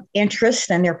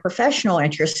interests and their professional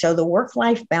interests. So the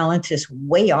work-life balance is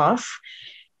way off.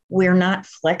 We're not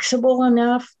flexible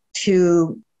enough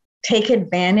to take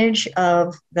advantage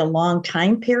of the long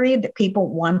time period that people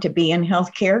want to be in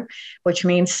healthcare, which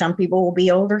means some people will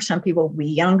be older, some people will be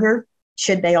younger.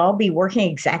 Should they all be working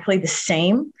exactly the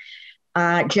same?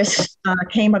 Just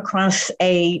came across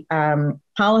a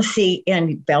policy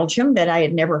in Belgium that I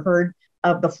had never heard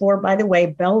of before. By the way,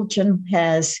 Belgium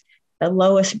has the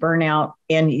lowest burnout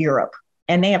in Europe.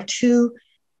 And they have two,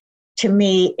 to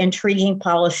me, intriguing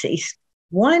policies.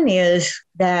 One is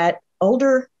that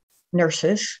older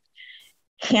nurses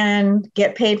can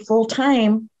get paid full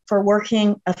time for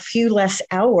working a few less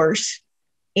hours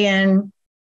in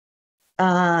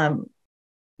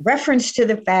reference to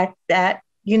the fact that,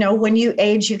 you know, when you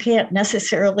age, you can't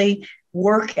necessarily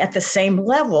work at the same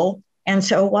level. And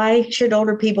so why should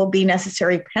older people be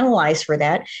necessarily penalized for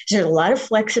that? There's a lot of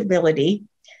flexibility.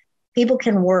 People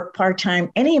can work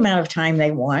part-time any amount of time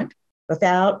they want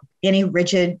without any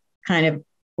rigid kind of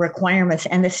requirements.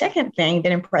 And the second thing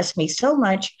that impressed me so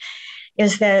much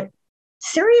is that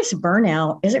serious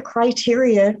burnout is a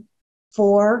criteria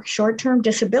for short-term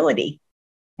disability.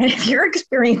 And if you're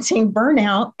experiencing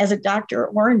burnout as a doctor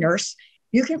or a nurse,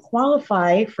 you can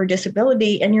qualify for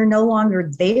disability and you're no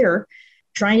longer there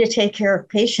trying to take care of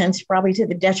patients, probably to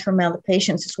the detriment of the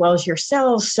patients as well as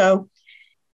yourselves. So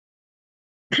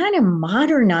kind of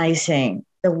modernizing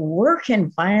the work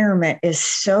environment is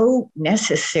so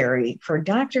necessary for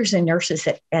doctors and nurses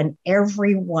and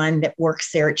everyone that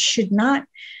works there. It should not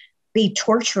be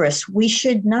torturous. We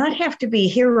should not have to be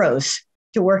heroes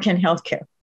to work in healthcare.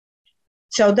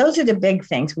 So those are the big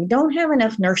things. We don't have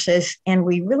enough nurses, and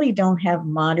we really don't have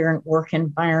modern work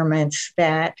environments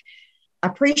that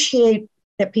appreciate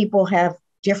that people have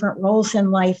different roles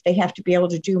in life. They have to be able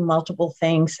to do multiple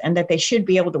things, and that they should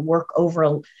be able to work over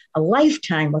a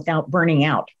lifetime without burning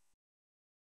out.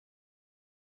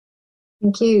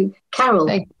 Thank you.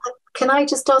 Carol, can I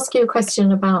just ask you a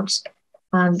question about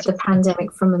the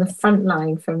pandemic from the front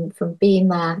line, from being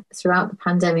there throughout the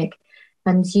pandemic,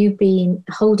 and you being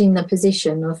holding the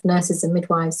position of nurses and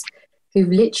midwives who've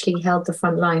literally held the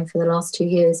front line for the last 2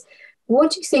 years.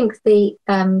 What do you think the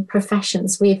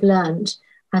professions we've learned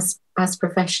as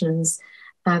professions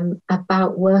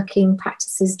about working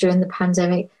practices during the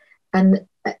pandemic and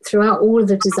throughout all of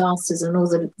the disasters and all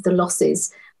the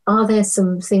losses? Are there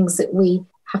some things that we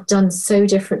have done so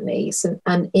differently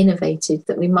and innovative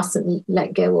that we mustn't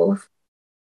let go of?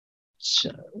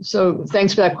 So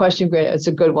thanks for that question, Greta. It's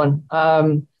a good one.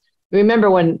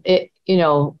 Remember when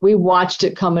we watched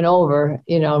it coming over,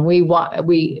 and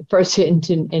we first hit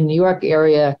in New York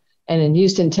area and in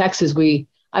Houston, Texas.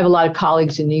 I have a lot of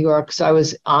colleagues in New York, so I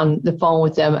was on the phone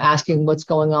with them asking what's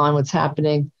going on, what's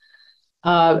happening.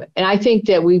 And I think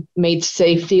that we made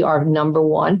safety our number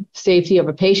one, safety of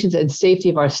our patients and safety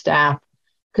of our staff,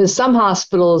 because some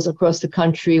hospitals across the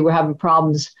country were having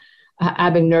problems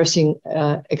having nursing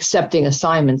accepting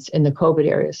assignments in the COVID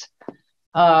areas.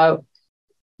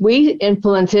 We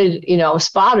implemented,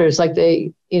 spotters like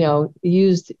they,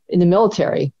 used in the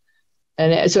military.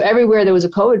 And so everywhere there was a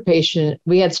COVID patient,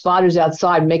 we had spotters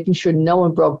outside making sure no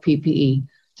one broke PPE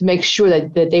to make sure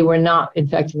that they were not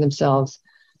infecting themselves.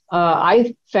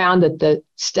 I found that the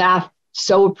staff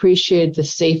so appreciated the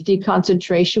safety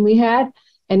concentration we had,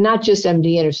 and not just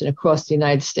MD Anderson, across the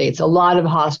United States. A lot of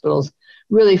hospitals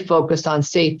really focused on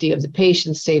safety of the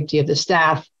patients, safety of the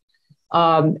staff.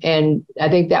 And I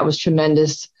think that was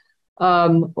tremendous.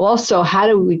 Also, how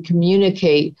do we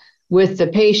communicate with the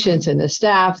patients and the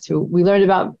staff we learned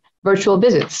about virtual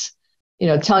visits,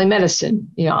 telemedicine,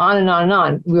 on and on and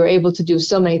on. We were able to do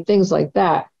so many things like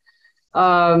that.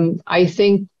 I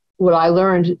think what I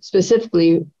learned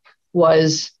specifically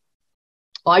was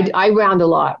I round a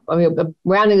lot. I mean,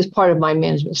 rounding is part of my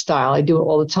management style. I do it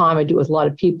all the time. I do it with a lot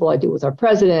of people. I do it with our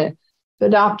president, the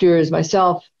doctors,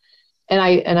 myself, and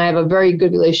I have a very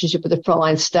good relationship with the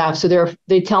frontline staff. So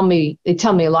they tell me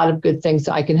a lot of good things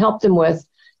that I can help them with,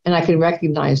 and I can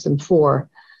recognize them for.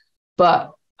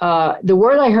 But the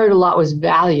word I heard a lot was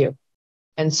value,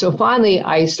 and so finally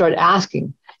I started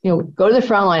asking, go to the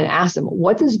front line and ask them,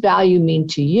 what does value mean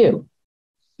to you?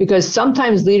 Because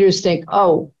sometimes leaders think,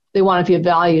 oh, they want to feel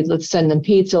valued. Let's send them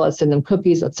pizza. Let's send them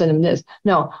cookies. Let's send them this.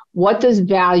 No, what does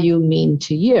value mean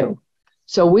to you?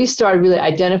 So we started really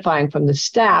identifying from the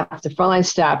staff, the frontline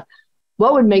staff,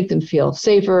 what would make them feel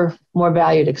safer, more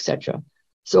valued, et cetera.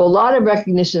 So a lot of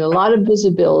recognition, a lot of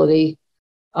visibility.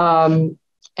 And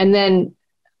then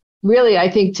really, I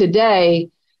think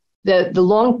today, the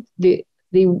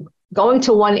going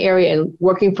to one area and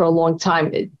working for a long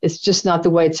time, it's just not the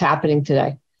way it's happening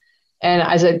today. And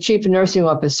as a chief nursing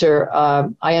officer,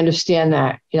 I understand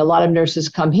that. A lot of nurses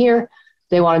come here,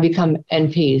 they want to become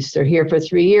NPs. They're here for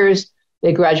 3 years,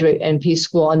 they graduate NP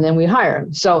school, and then we hire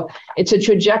them. So it's a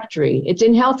trajectory. It's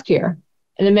in healthcare,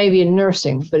 and it may be in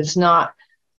nursing, but it's not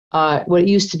what it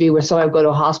used to be where someone would go to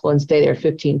a hospital and stay there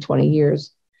 15, 20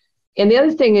 years. And the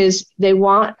other thing is they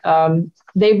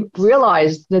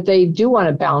realize that they do want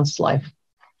a balanced life,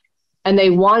 and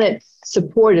they want it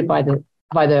supported by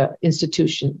the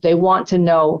institution. They want to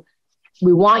know,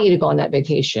 we want you to go on that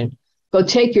vacation. Go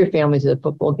take your family to the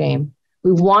football game.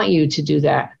 We want you to do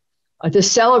that, to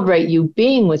celebrate you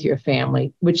being with your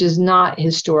family, which is not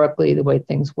historically the way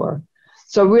things were.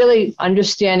 So really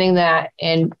understanding that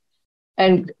and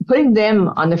putting them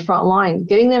on the front line,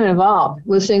 getting them involved,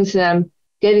 listening to them,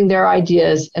 getting their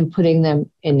ideas and putting them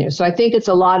in there. So I think it's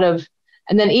a lot of,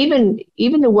 and then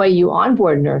even the way you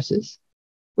onboard nurses,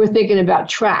 we're thinking about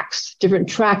tracks, different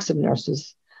tracks of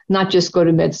nurses, not just go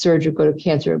to med surg or go to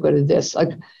cancer or go to this. Like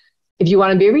if you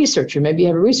want to be a researcher, maybe you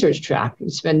have a research track. You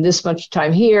spend this much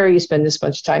time here, you spend this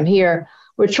much time here.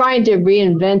 We're trying to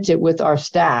reinvent it with our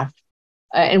staff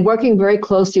and working very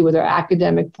closely with our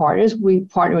academic partners. We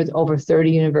partner with over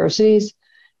 30 universities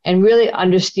and really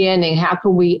understanding how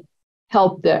can we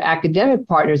help the academic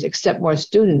partners accept more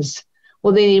students.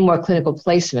 Well, they need more clinical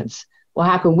placements. Well,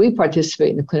 how can we participate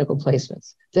in the clinical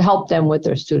placements to help them with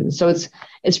their students? So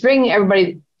it's bringing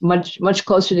everybody much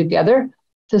closer together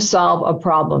to solve a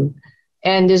problem.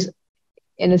 And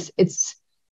it's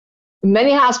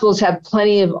many hospitals have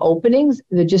plenty of openings.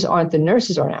 There just aren't, the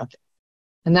nurses aren't out there.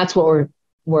 And that's what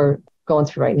we're going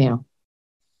through right now.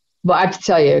 But I have to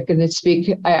tell you,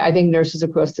 I think nurses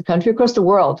across the country, across the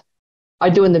world, are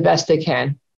doing the best they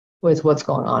can with what's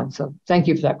going on. So thank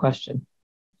you for that question.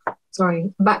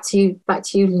 Sorry, back to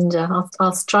you, Linda.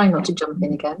 I'll try not to jump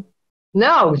in again.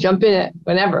 No, jump in it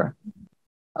whenever.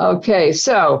 Okay,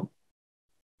 so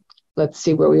let's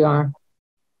see where we are.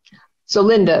 So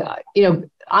Linda,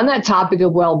 on that topic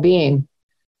of well-being,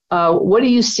 what do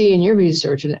you see in your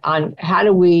research on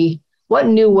what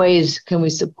new ways can we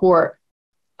support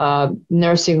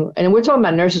nursing? And we're talking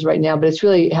about nurses right now, but it's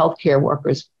really healthcare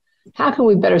workers. How can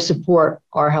we better support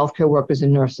our healthcare workers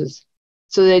and nurses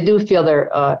so they do feel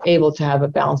they're able to have a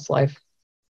balanced life?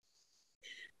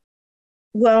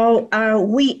 Well,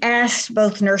 we asked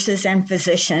both nurses and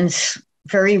physicians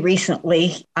very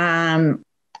recently,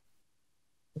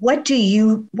 what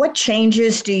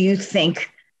changes do you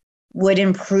think would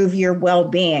improve your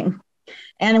well-being?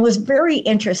 And it was very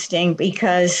interesting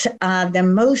because the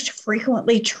most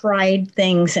frequently tried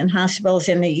things in hospitals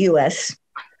in the US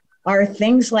are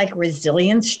things like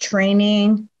resilience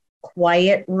training,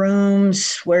 quiet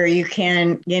rooms where you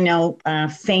can,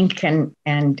 think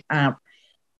and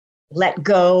let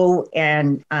go.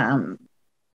 And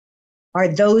are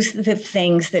those the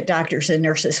things that doctors and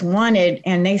nurses wanted?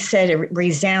 And they said a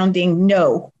resounding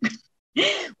no.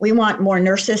 We want more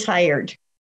nurses hired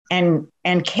and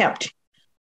kept.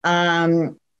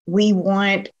 We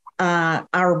want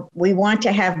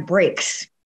to have breaks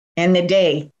in the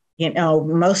day.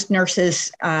 Most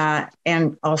nurses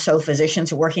and also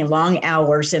physicians are working long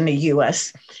hours in the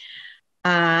US.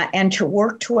 And to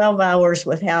work 12 hours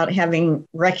without having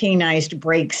recognized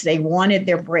breaks, they wanted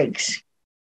their breaks.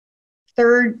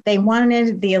 Third, they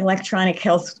wanted the electronic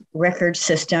health record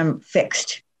system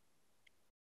fixed.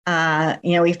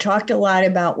 We've talked a lot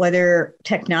about whether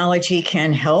technology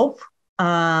can help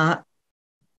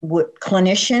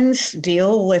clinicians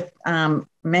deal with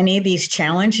many of these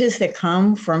challenges that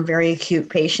come from very acute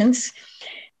patients.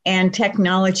 And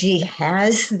technology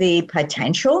has the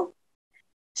potential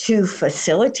to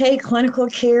facilitate clinical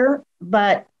care,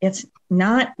 but it's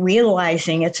not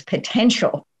realizing its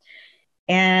potential.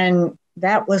 And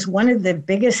that was one of the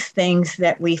biggest things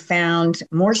that we found,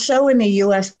 more so in the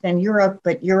US than Europe,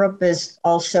 but Europe is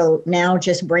also now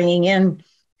just bringing in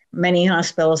many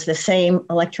hospitals the same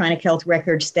electronic health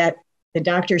records that the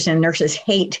doctors and nurses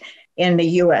hate in the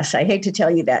US. I hate to tell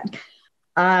you that.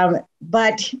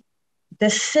 But the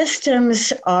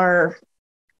systems are,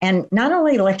 and not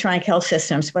only electronic health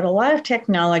systems, but a lot of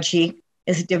technology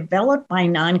is developed by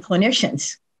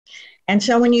non-clinicians. And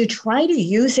so when you try to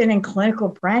use it in clinical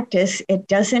practice, it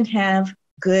doesn't have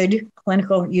good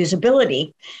clinical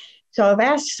usability. So I've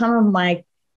asked some of my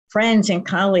friends and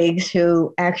colleagues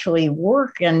who actually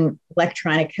work in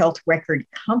electronic health record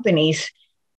companies,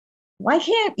 why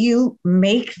can't you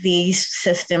make these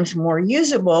systems more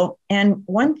usable? And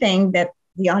one thing that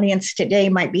the audience today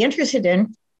might be interested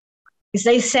in is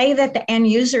they say that the end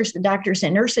users, the doctors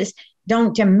and nurses,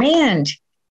 don't demand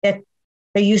that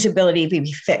the usability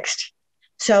be fixed.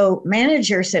 So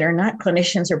managers that are not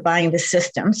clinicians are buying the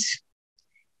systems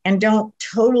and don't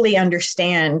totally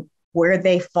understand where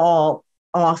they fall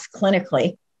off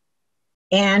clinically.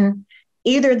 And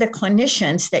either the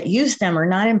clinicians that use them are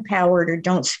not empowered or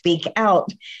don't speak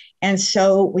out. And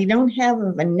so we don't have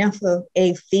enough of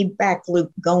a feedback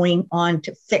loop going on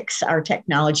to fix our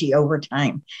technology over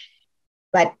time.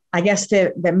 But I guess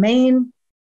the main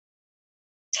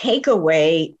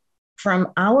takeaway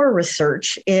from our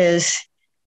research is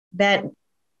that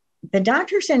the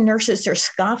doctors and nurses are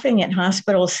scoffing at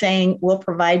hospitals saying, we'll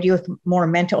provide you with more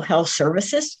mental health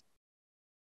services.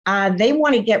 They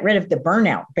want to get rid of the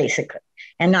burnout, basically,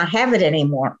 and not have it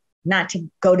anymore, not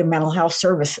to go to mental health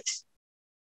services.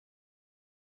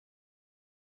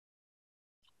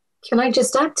 Can I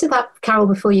just add to that, Carol,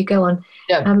 before you go on?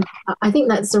 Yeah. I think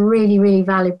that's a really, really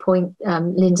valid point,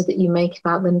 Linda, that you make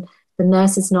about the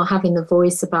nurses not having the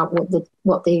voice about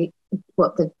what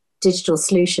the digital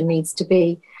solution needs to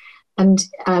be. And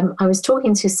I was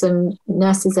talking to some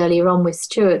nurses earlier on with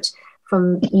Stuart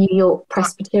from New York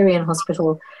Presbyterian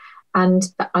Hospital,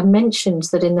 and I mentioned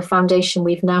that in the foundation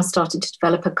we've now started to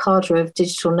develop a cadre of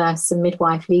digital nurse and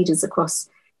midwife leaders across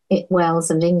Wales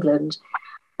and England.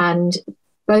 And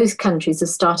both countries have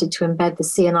started to embed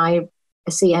the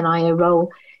CNIO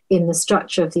role in the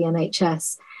structure of the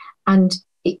NHS. And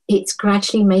it's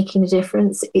gradually making a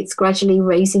difference. It's gradually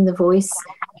raising the voice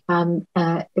of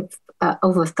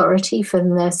authority for the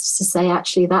nurses to say,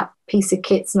 actually, that piece of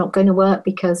kit's not going to work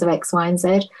because of X, Y, and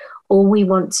Z. Or we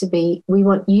want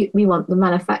the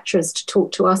manufacturers to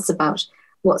talk to us about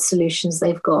what solutions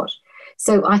they've got.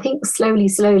 So I think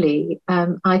slowly,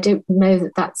 I don't know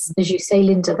that that's, as you say,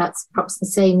 Linda, that's perhaps the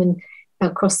same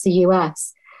across the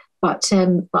US, but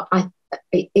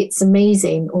it's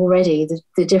amazing already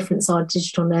the difference our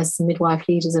digital nurse and midwife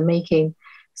leaders are making.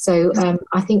 So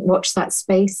I think watch that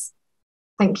space.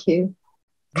 Thank you.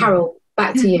 Carol,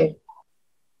 back to you.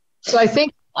 So I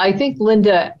think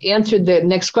Linda answered the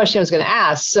next question I was going to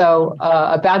ask. So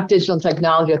about digital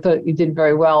technology, I thought you did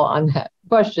very well on that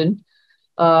question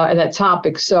and that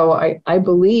topic. So I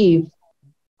believe,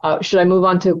 should I move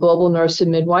on to global nurse and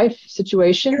midwife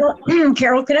situation?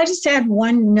 Carol, could I just add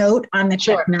one note on the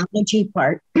technology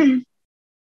part?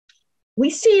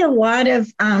 We see a lot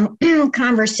of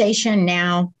conversation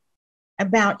now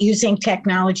about using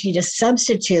technology to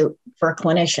substitute for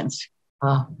clinicians.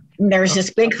 There's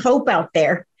this big hope out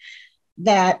there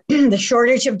that the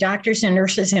shortage of doctors and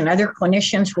nurses and other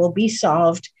clinicians will be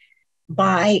solved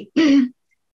by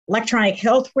electronic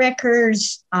health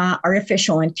records,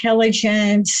 artificial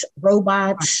intelligence,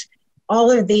 robots,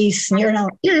 all of these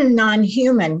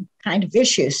non-human kind of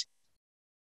issues.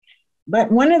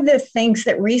 But one of the things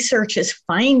that research is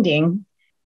finding,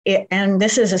 and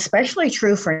this is especially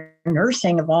true for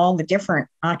nursing of all the different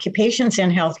occupations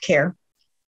in healthcare,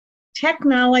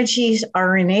 technologies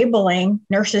are enabling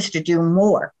nurses to do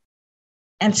more.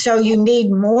 And so you need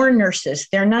more nurses.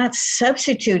 They're not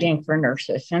substituting for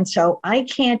nurses. And so I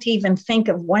can't even think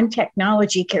of one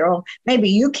technology, Carol, maybe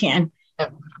you can,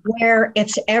 where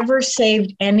it's ever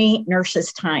saved any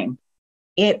nurse's time.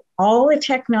 All the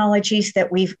technologies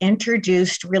that we've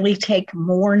introduced really take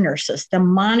more nurses. The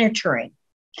monitoring,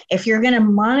 if you're going to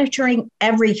monitoring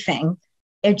everything,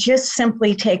 it just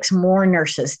simply takes more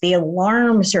nurses. The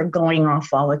alarms are going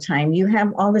off all the time. You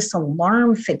have all this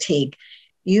alarm fatigue.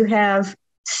 You have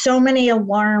so many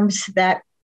alarms that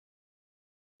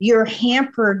you're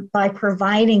hampered by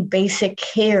providing basic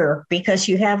care because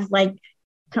you have like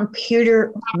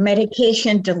computer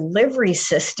medication delivery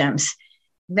systems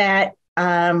that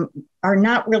are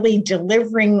not really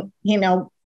delivering,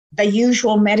 the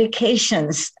usual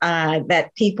medications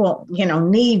that people,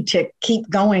 need to keep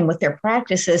going with their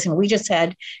practices. And we just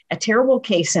had a terrible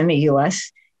case in the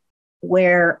US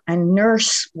where a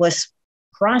nurse was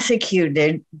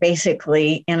prosecuted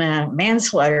basically in a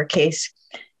manslaughter case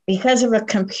because of a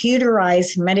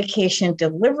computerized medication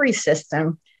delivery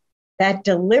system that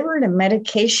delivered a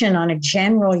medication on a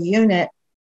general unit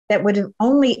that would have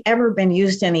only ever been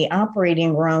used in the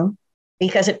operating room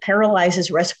because it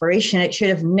paralyzes respiration. There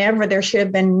should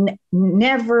have been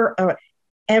never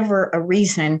ever a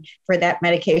reason for that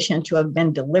medication to have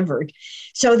been delivered.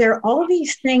 So there are all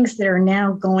these things that are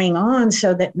now going on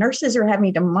so that nurses are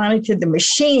having to monitor the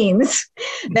machines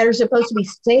that are supposed to be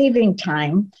saving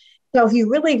time. So if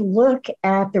you really look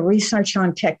at the research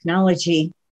on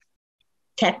technology,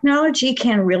 technology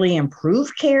can really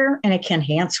improve care and it can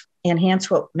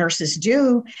enhance what nurses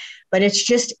do, but it's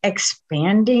just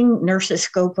expanding nurses'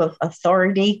 scope of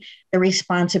authority, the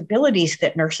responsibilities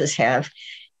that nurses have.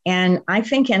 And I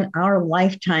think in our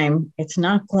lifetime, it's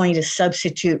not going to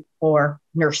substitute for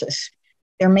nurses.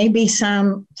 There may be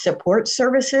some support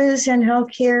services in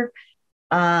healthcare,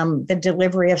 the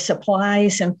delivery of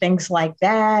supplies and things like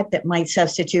that might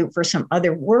substitute for some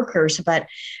other workers. But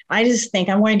I just think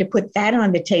I wanted to put that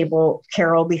on the table,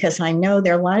 Carol, because I know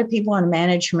there are a lot of people in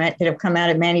management that have come out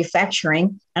of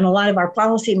manufacturing and a lot of our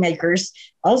policymakers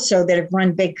also that have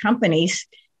run big companies.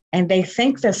 And they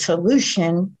think the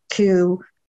solution to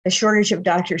the shortage of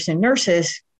doctors and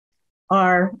nurses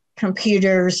are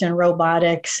computers and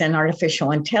robotics and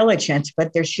artificial intelligence,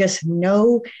 but there's just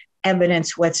no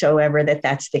evidence whatsoever that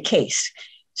that's the case.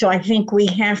 So I think we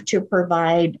have to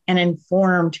provide an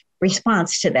informed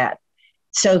response to that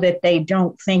so that they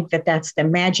don't think that that's the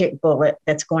magic bullet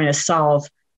that's going to solve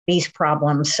these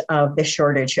problems of the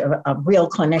shortage of real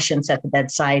clinicians at the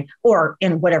bedside or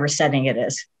in whatever setting it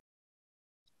is.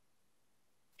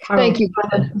 Carol, Thank you.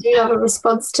 do you have a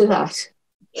response to that?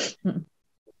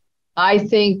 I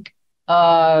think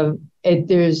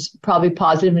there's probably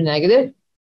positive and negative.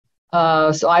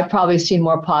 So I've probably seen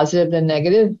more positive than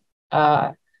negative.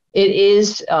 It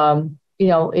is,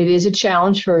 it is a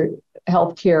challenge for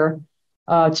healthcare.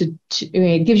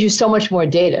 It gives you so much more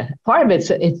data. Part of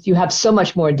it's you have so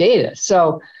much more data.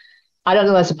 So I don't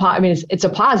know. It's a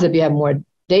positive. You have more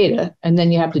data, and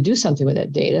then you have to do something with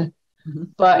that data. Mm-hmm.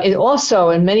 But it also,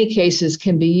 in many cases,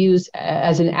 can be used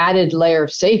as an added layer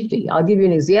of safety. I'll give you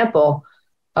an example.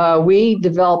 We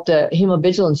developed a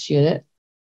hemovigilance unit,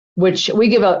 which we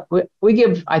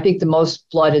give, I think, the most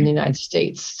blood in the United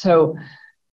States. So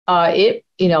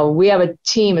we have a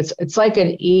team. It's like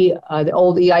the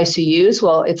old EICUs.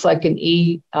 Well, it's like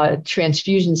an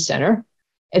transfusion center.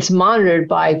 It's monitored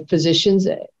by physicians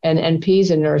and NPs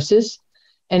and nurses.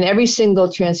 And every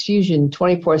single transfusion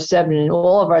 24/7 in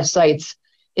all of our sites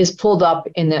is pulled up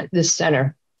in this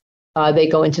center. They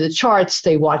go into the charts,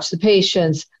 they watch the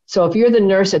patients. So if you're the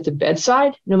nurse at the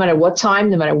bedside, no matter what time,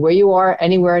 no matter where you are,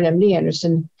 anywhere in MD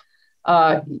Anderson,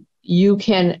 you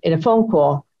can, in a phone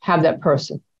call, have that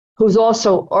person who's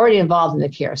also already involved in the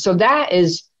care. So that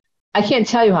is, I can't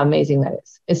tell you how amazing that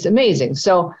is. It's amazing.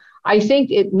 So I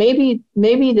think maybe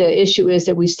the issue is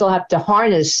that we still have to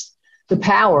harness the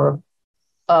power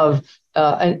of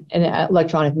an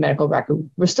electronic medical record.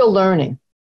 We're still learning,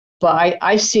 but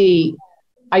I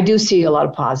do see a lot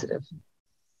of positive.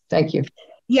 Thank you.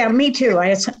 Yeah, me too.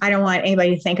 I don't want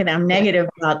anybody to think that I'm negative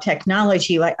about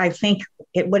technology. I think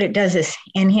what it does is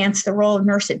enhance the role of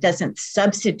nurse. It doesn't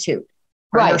substitute.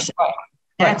 Right.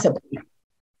 That's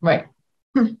right.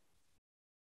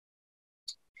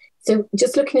 So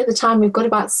just looking at the time, we've got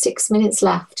about 6 minutes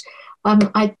left.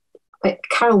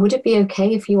 Carol, would it be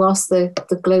okay if you asked the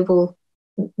global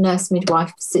nurse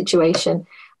midwife situation?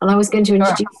 And I was going to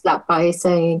introduce that by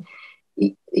saying,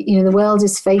 the world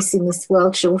is facing this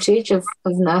world shortage of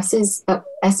nurses,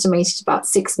 estimated about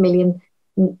 6 million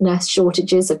nurse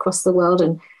shortages across the world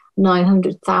and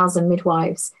 900,000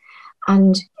 midwives.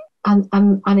 And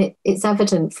it's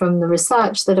evident from the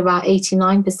research that about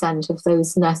 89% of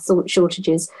those nurse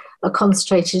shortages are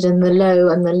concentrated in the low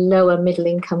and the lower middle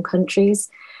income countries.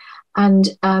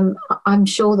 And I'm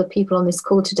sure the people on this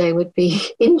call today would be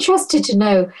interested to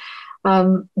know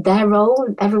their role,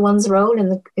 everyone's role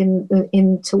in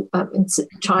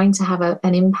trying to have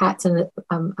an impact and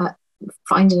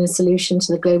finding a solution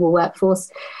to the global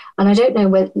workforce. And I don't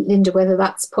know, Linda, whether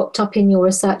that's popped up in your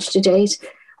research to date,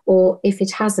 or if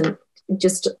it hasn't,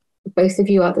 just both of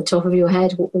you at the top of your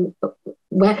head,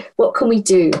 what can we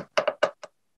do?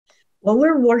 Well,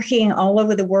 we're working all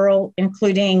over the world,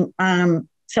 including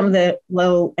some of the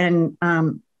low and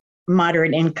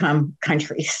moderate income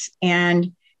countries.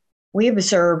 And we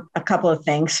observe a couple of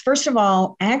things. First of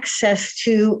all, access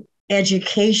to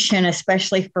education,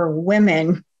 especially for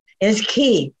women, is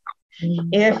key.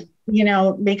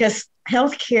 Mm-hmm. Because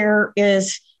healthcare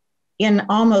is in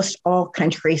almost all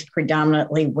countries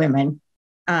predominantly women,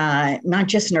 not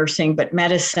just nursing, but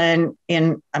medicine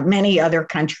in many other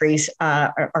countries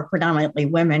are predominantly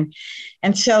women.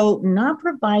 And so not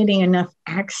providing enough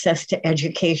access to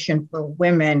education for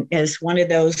women is one of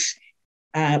those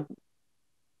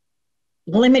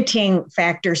limiting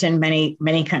factors in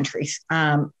many countries.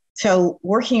 So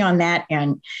working on that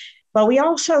end. But we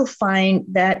also find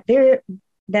that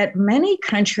that many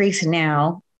countries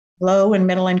now, low and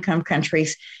middle income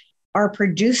countries, are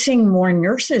producing more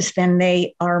nurses than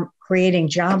they are creating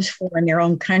jobs for in their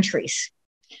own countries.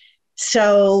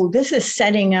 So this is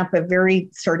setting up a very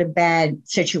sort of bad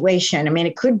situation. I mean,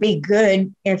 it could be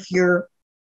good if you're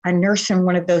a nurse in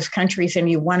one of those countries and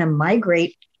you want to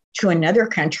migrate to another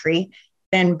country,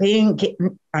 then being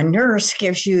a nurse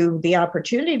gives you the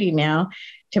opportunity now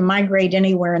to migrate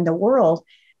anywhere in the world.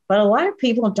 But a lot of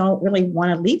people don't really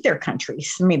want to leave their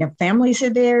countries. I mean, their families are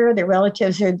there, their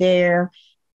relatives are there.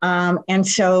 And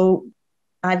so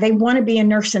they want to be a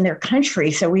nurse in their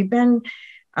country. So we've been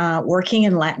working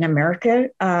in Latin America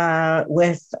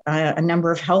with a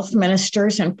number of health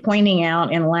ministers and pointing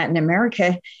out in Latin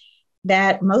America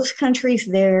that most countries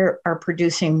there are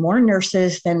producing more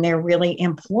nurses than they're really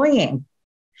employing.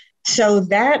 So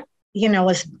that,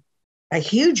 is a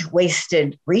huge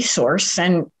wasted resource,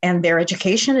 and their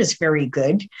education is very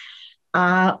good.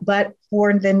 But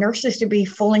for the nurses to be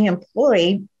fully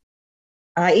employed,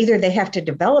 either they have to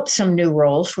develop some new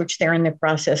roles, which they're in the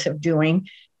process of doing,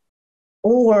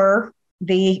 or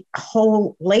the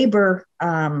whole labor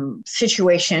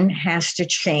situation has to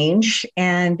change.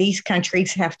 And these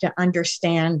countries have to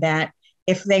understand that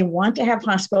if they want to have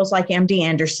hospitals like MD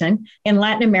Anderson, in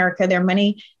Latin America, there are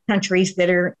many countries that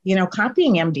are,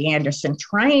 copying MD Anderson,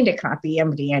 trying to copy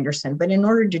MD Anderson. But in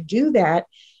order to do that,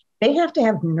 they have to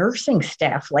have nursing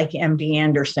staff like MD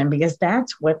Anderson, because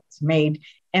that's what's made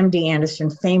MD Anderson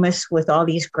famous with all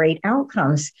these great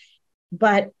outcomes.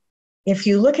 But if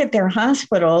you look at their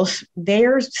hospitals,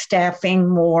 they're staffing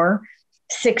more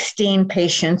 16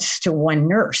 patients to one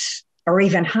nurse or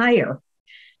even higher,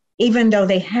 even though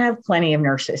they have plenty of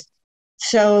nurses.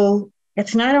 So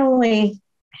it's not only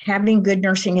having good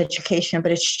nursing education,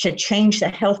 but it's to change the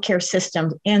healthcare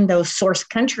system in those source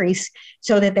countries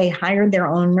so that they hire their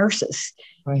own nurses.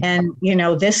 Right. And,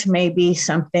 this may be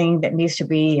something that needs to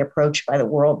be approached by the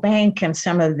World Bank and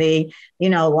some of the,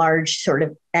 large sort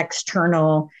of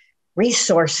external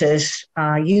resources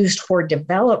used for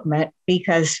development,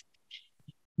 because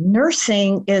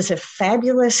nursing is a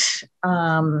fabulous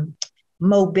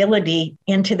mobility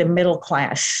into the middle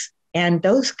class. And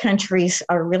those countries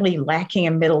are really lacking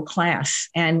a middle class.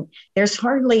 And there's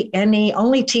hardly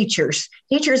only teachers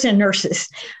and nurses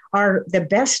are the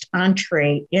best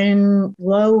entree in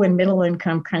low and middle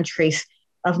income countries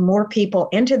of more people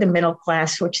into the middle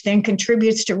class, which then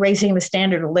contributes to raising the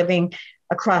standard of living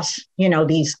across,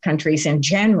 these countries in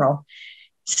general.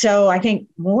 So I think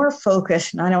more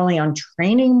focus not only on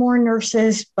training more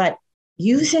nurses, but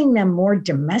using them more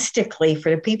domestically for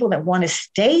the people that want to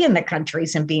stay in the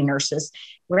countries and be nurses,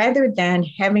 rather than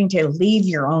having to leave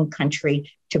your own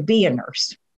country to be a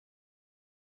nurse.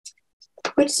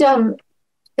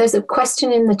 There's a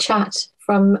question in the chat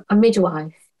from a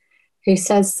midwife who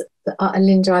says,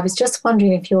 Linda, I was just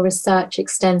wondering if your research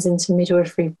extends into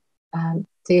midwifery,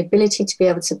 the ability to be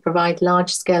able to provide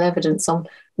large-scale evidence on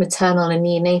maternal and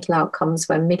neonatal outcomes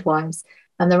when midwives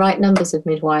and the right numbers of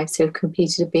midwives who have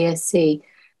completed a BSc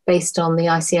based on the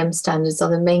ICM standards are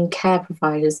the main care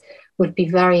providers would be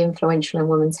very influential in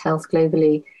women's health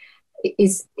globally.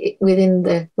 Is within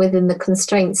the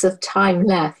constraints of time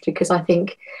left, because I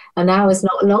think an hour is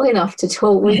not long enough to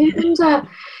talk with you.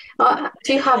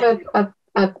 Do you have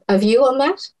a view on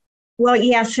that? Well,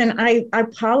 yes, and I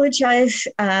apologize.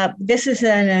 This is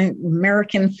an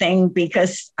American thing,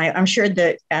 because I'm sure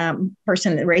the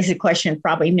person that raised the question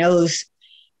probably knows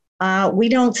we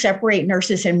don't separate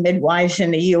nurses and midwives in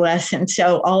the U.S., and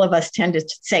so all of us tend to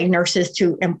say nurses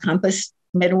to encompass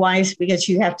midwives, because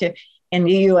you have to, in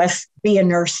the U.S., be a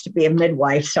nurse to be a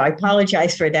midwife. So I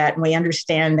apologize for that, and we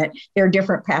understand that there are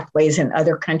different pathways in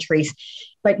other countries.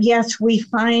 But yes, we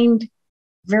find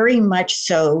very much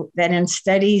so that in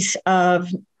studies of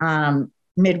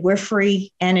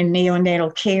midwifery and in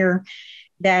neonatal care,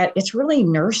 that it's really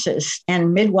nurses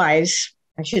and midwives,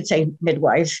 I should say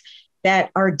midwives,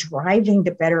 that are driving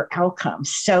the better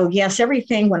outcomes. So yes,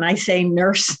 everything when I say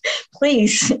nurse,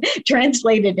 please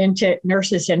translate it into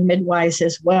nurses and midwives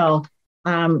as well.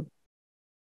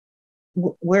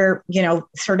 We're,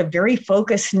 sort of very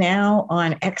focused now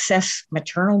on excess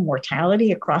maternal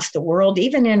mortality across the world.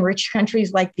 Even in rich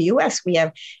countries like the US, we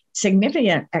have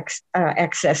significant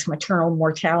excess maternal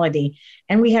mortality.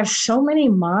 And we have so many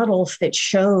models that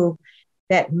show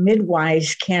that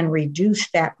midwives can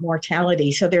reduce that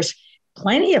mortality. So there's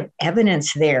plenty of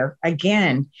evidence there.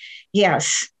 Again,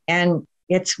 yes. And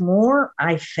it's more,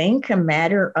 I think, a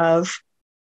matter of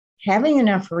having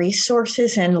enough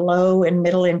resources in low and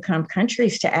middle income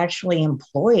countries to actually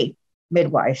employ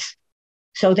midwives.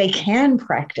 so they can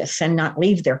practice and not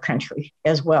leave their country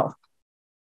as well.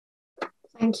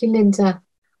 Thank you, Linda.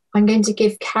 I'm going to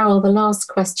give Carol the last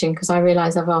question because I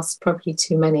realize I've asked probably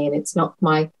too many and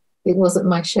it wasn't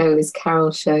my show, it's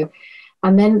Carol's show.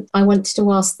 And then I wanted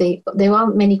to ask there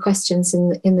aren't many questions in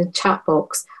the chat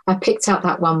box. I picked out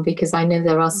that one because I know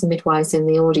there are some midwives in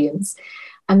the audience.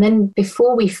 And then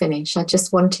before we finish, I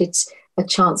just wanted a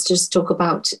chance to just talk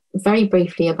very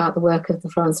briefly about the work of the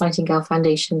Florence Nightingale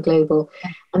Foundation Global.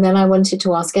 And then I wanted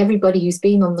to ask everybody who's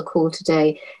been on the call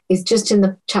today is just in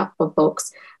the chat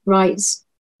box, write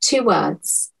 2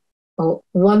 words or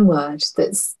 1 word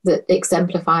that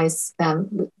exemplifies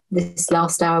this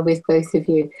last hour with both of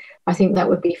you. I think that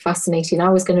would be fascinating. I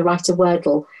was going to write a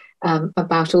Wordle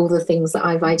about all the things that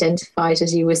I've identified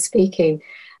as you were speaking.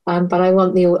 But I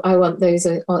want those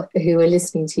who are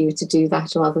listening to you to do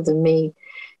that rather than me.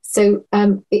 So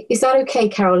is that okay,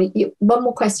 Carol? One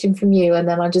more question from you, and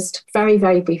then I'll just very,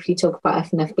 very briefly talk about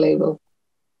FNF Global.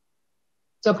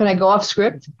 So can I go off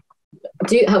script?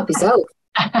 Do help yourself.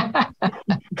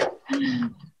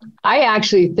 I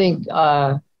actually think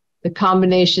the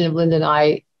combination of Linda and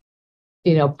I,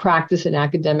 practice and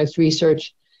academics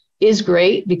research is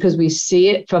great because we see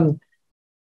it from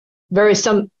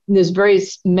there's very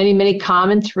many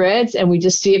common threads, and we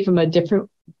just see it from a different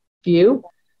view.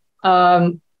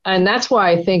 And that's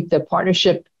why I think the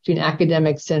partnership between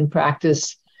academics and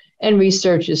practice and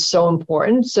research is so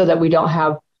important, so that we don't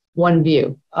have one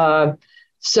view.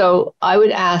 So I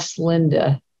would ask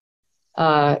Linda,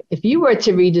 if you were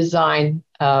to redesign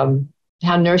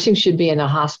how nursing should be in a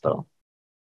hospital,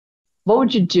 what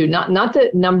would you do? Not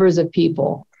the numbers of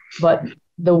people, but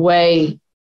the way,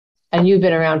 and you've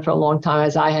been around for a long time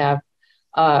as I have,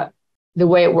 the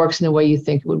way it works and the way you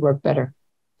think it would work better.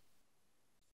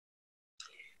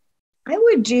 I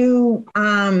would do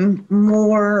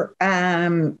more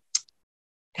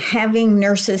having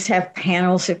nurses have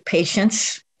panels of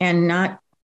patients and not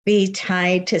be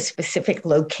tied to specific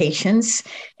locations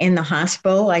in the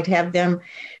hospital. I'd have them,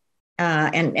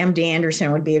 and MD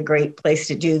Anderson would be a great place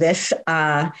to do this,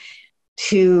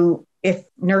 if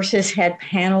nurses had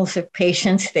panels of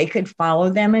patients, they could follow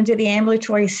them into the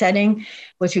ambulatory setting,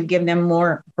 which would give them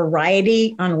more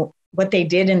variety on what they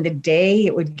did in the day.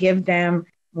 It would give them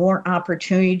more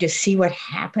opportunity to see what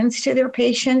happens to their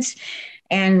patients.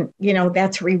 And,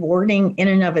 that's rewarding in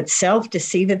and of itself to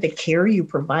see that the care you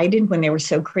provided when they were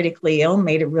so critically ill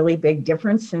made a really big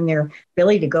difference in their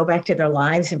ability to go back to their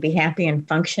lives and be happy and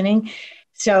functioning.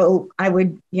 So I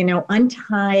would,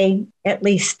 untie at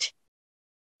least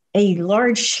a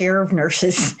large share of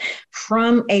nurses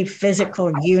from a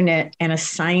physical unit and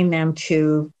assign them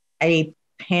to a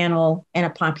panel and a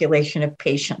population of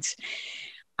patients.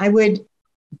 I would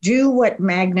do what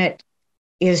Magnet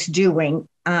is doing,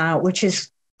 which is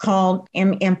called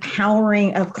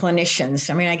empowering of clinicians.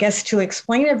 I mean, I guess to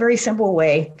explain it a very simple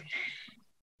way,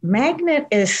 Magnet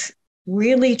is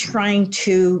really trying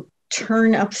to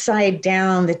turn upside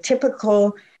down the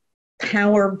typical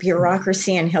power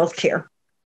bureaucracy in healthcare,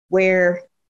 where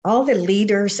all the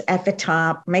leaders at the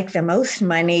top make the most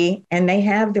money and they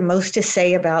have the most to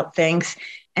say about things.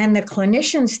 And the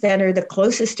clinicians that are the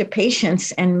closest to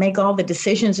patients and make all the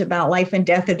decisions about life and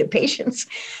death of the patients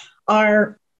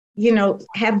are,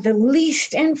 have the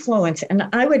least influence. And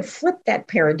I would flip that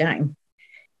paradigm.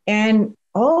 And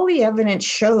all the evidence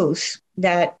shows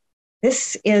that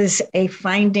this is a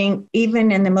finding,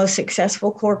 even in the most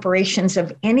successful corporations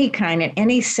of any kind in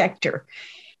any sector,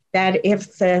 that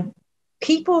if the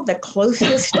people the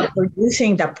closest to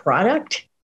producing the product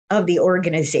of the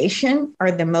organization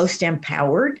are the most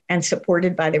empowered and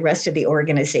supported by the rest of the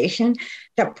organization,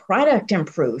 the product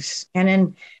improves. And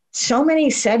in so many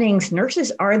settings,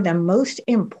 nurses are the most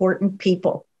important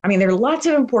people. I mean, there are lots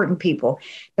of important people,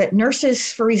 but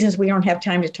nurses, for reasons we don't have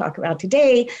time to talk about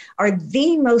today, are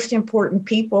the most important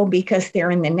people because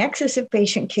they're in the nexus of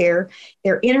patient care.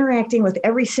 They're interacting with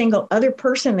every single other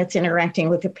person that's interacting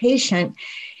with the patient.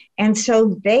 And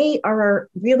so they are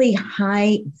really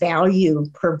high value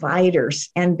providers,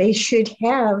 and they should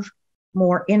have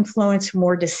more influence,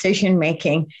 more decision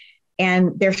making.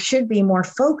 And there should be more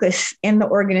focus in the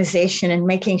organization in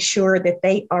making sure that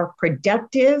they are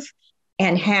productive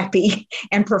and happy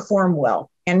and perform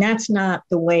well. And that's not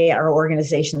the way our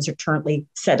organizations are currently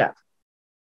set up.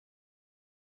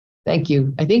 Thank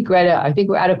you. I think, Greta,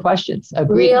 we're out of questions.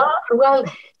 Agreed. We are? Well,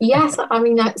 yes. I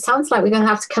mean, it sounds like we're going to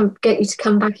have to get you to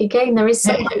come back again. There is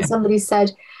something somebody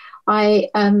said,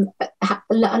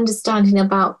 understanding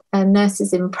about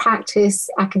nurses in practice,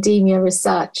 academia,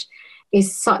 research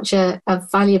is such a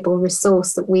valuable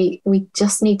resource that we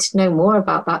just need to know more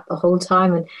about that the whole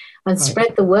time. And and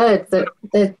spread the word that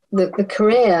the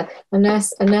career, a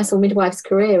nurse or midwife's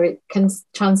career, it can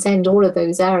transcend all of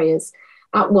those areas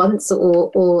at once,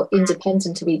 or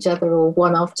independent of each other, or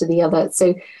one after the other.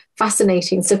 So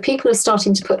fascinating. So people are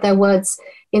starting to put their words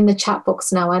in the chat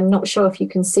box now. I'm not sure if you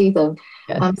can see them.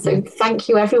 Yes. So thank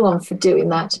you everyone for doing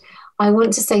that. I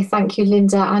want to say thank you,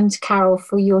 Linda and Carol,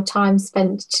 for your time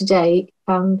spent today.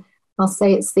 I'll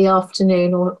say it's the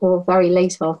afternoon or very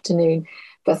late afternoon,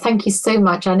 but thank you so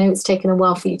much. I know it's taken a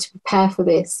while for you to prepare for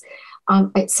this.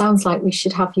 It sounds like we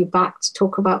should have you back to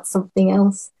talk about something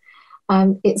else.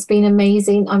 It's been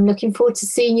amazing. I'm looking forward to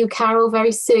seeing you, Carol,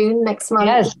 very soon, next month.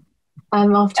 Yes.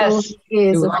 After all these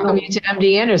years. We welcome you to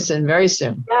MD Anderson very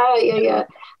soon. Yeah.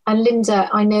 And Linda,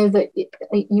 I know that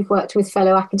you've worked with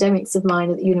fellow academics of mine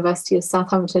at the University of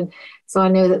Southampton, so I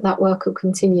know that work will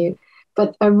continue.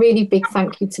 But a really big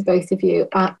thank you to both of you.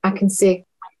 I can see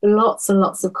lots and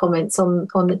lots of comments on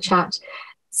the chat.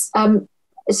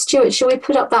 Stuart, shall we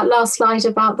put up that last slide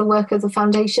about the work of the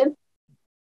foundation?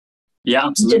 Yeah,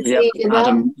 absolutely. Yeah.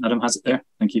 Adam has it there.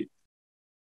 Thank you.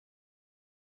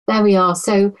 There we are.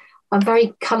 So a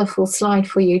very colourful slide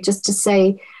for you, just to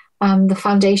say the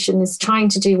foundation is trying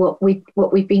to do what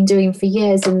we've been doing for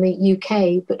years in the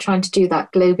UK, but trying to do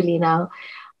that globally now.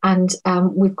 And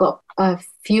we've got a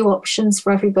few options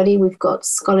for everybody. We've got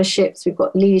scholarships, we've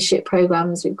got leadership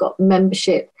programs, we've got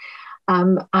membership,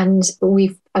 and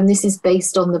this is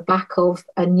based on the back of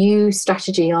a new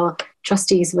strategy our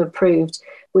trustees have approved,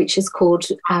 which is called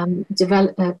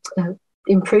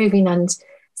Improving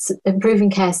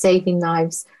Care, Saving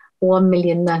Lives, 1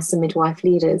 million nurse and midwife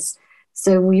leaders.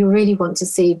 So we really want to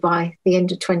see by the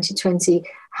end of 2020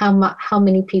 how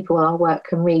many people our work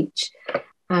can reach.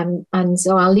 And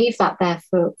so I'll leave that there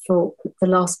for the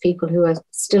last people who are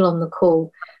still on the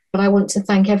call. But I want to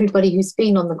thank everybody who's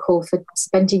been on the call for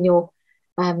spending your,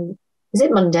 is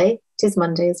it Monday? It is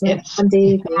Monday, isn't it? Yes.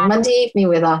 Monday evening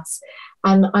with us.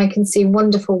 And I can see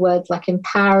wonderful words like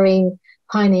empowering,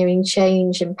 pioneering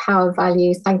change, empower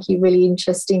value. Thank you, really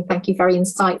interesting. Thank you, very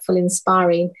insightful,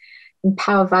 inspiring.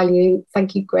 Empower value.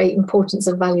 Thank you, great importance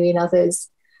of valuing others.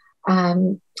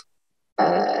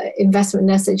 Investment in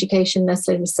nurse education,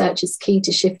 nurse-led research is key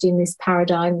to shifting these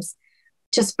paradigms.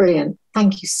 Just brilliant.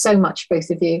 Thank you so much,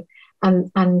 both of you.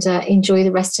 And enjoy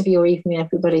the rest of your evening,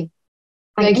 everybody.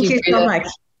 Thank you so much.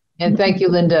 And thank you,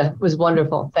 Linda. It was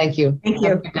wonderful. Thank you. Thank you.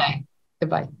 Have a good day.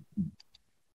 Goodbye.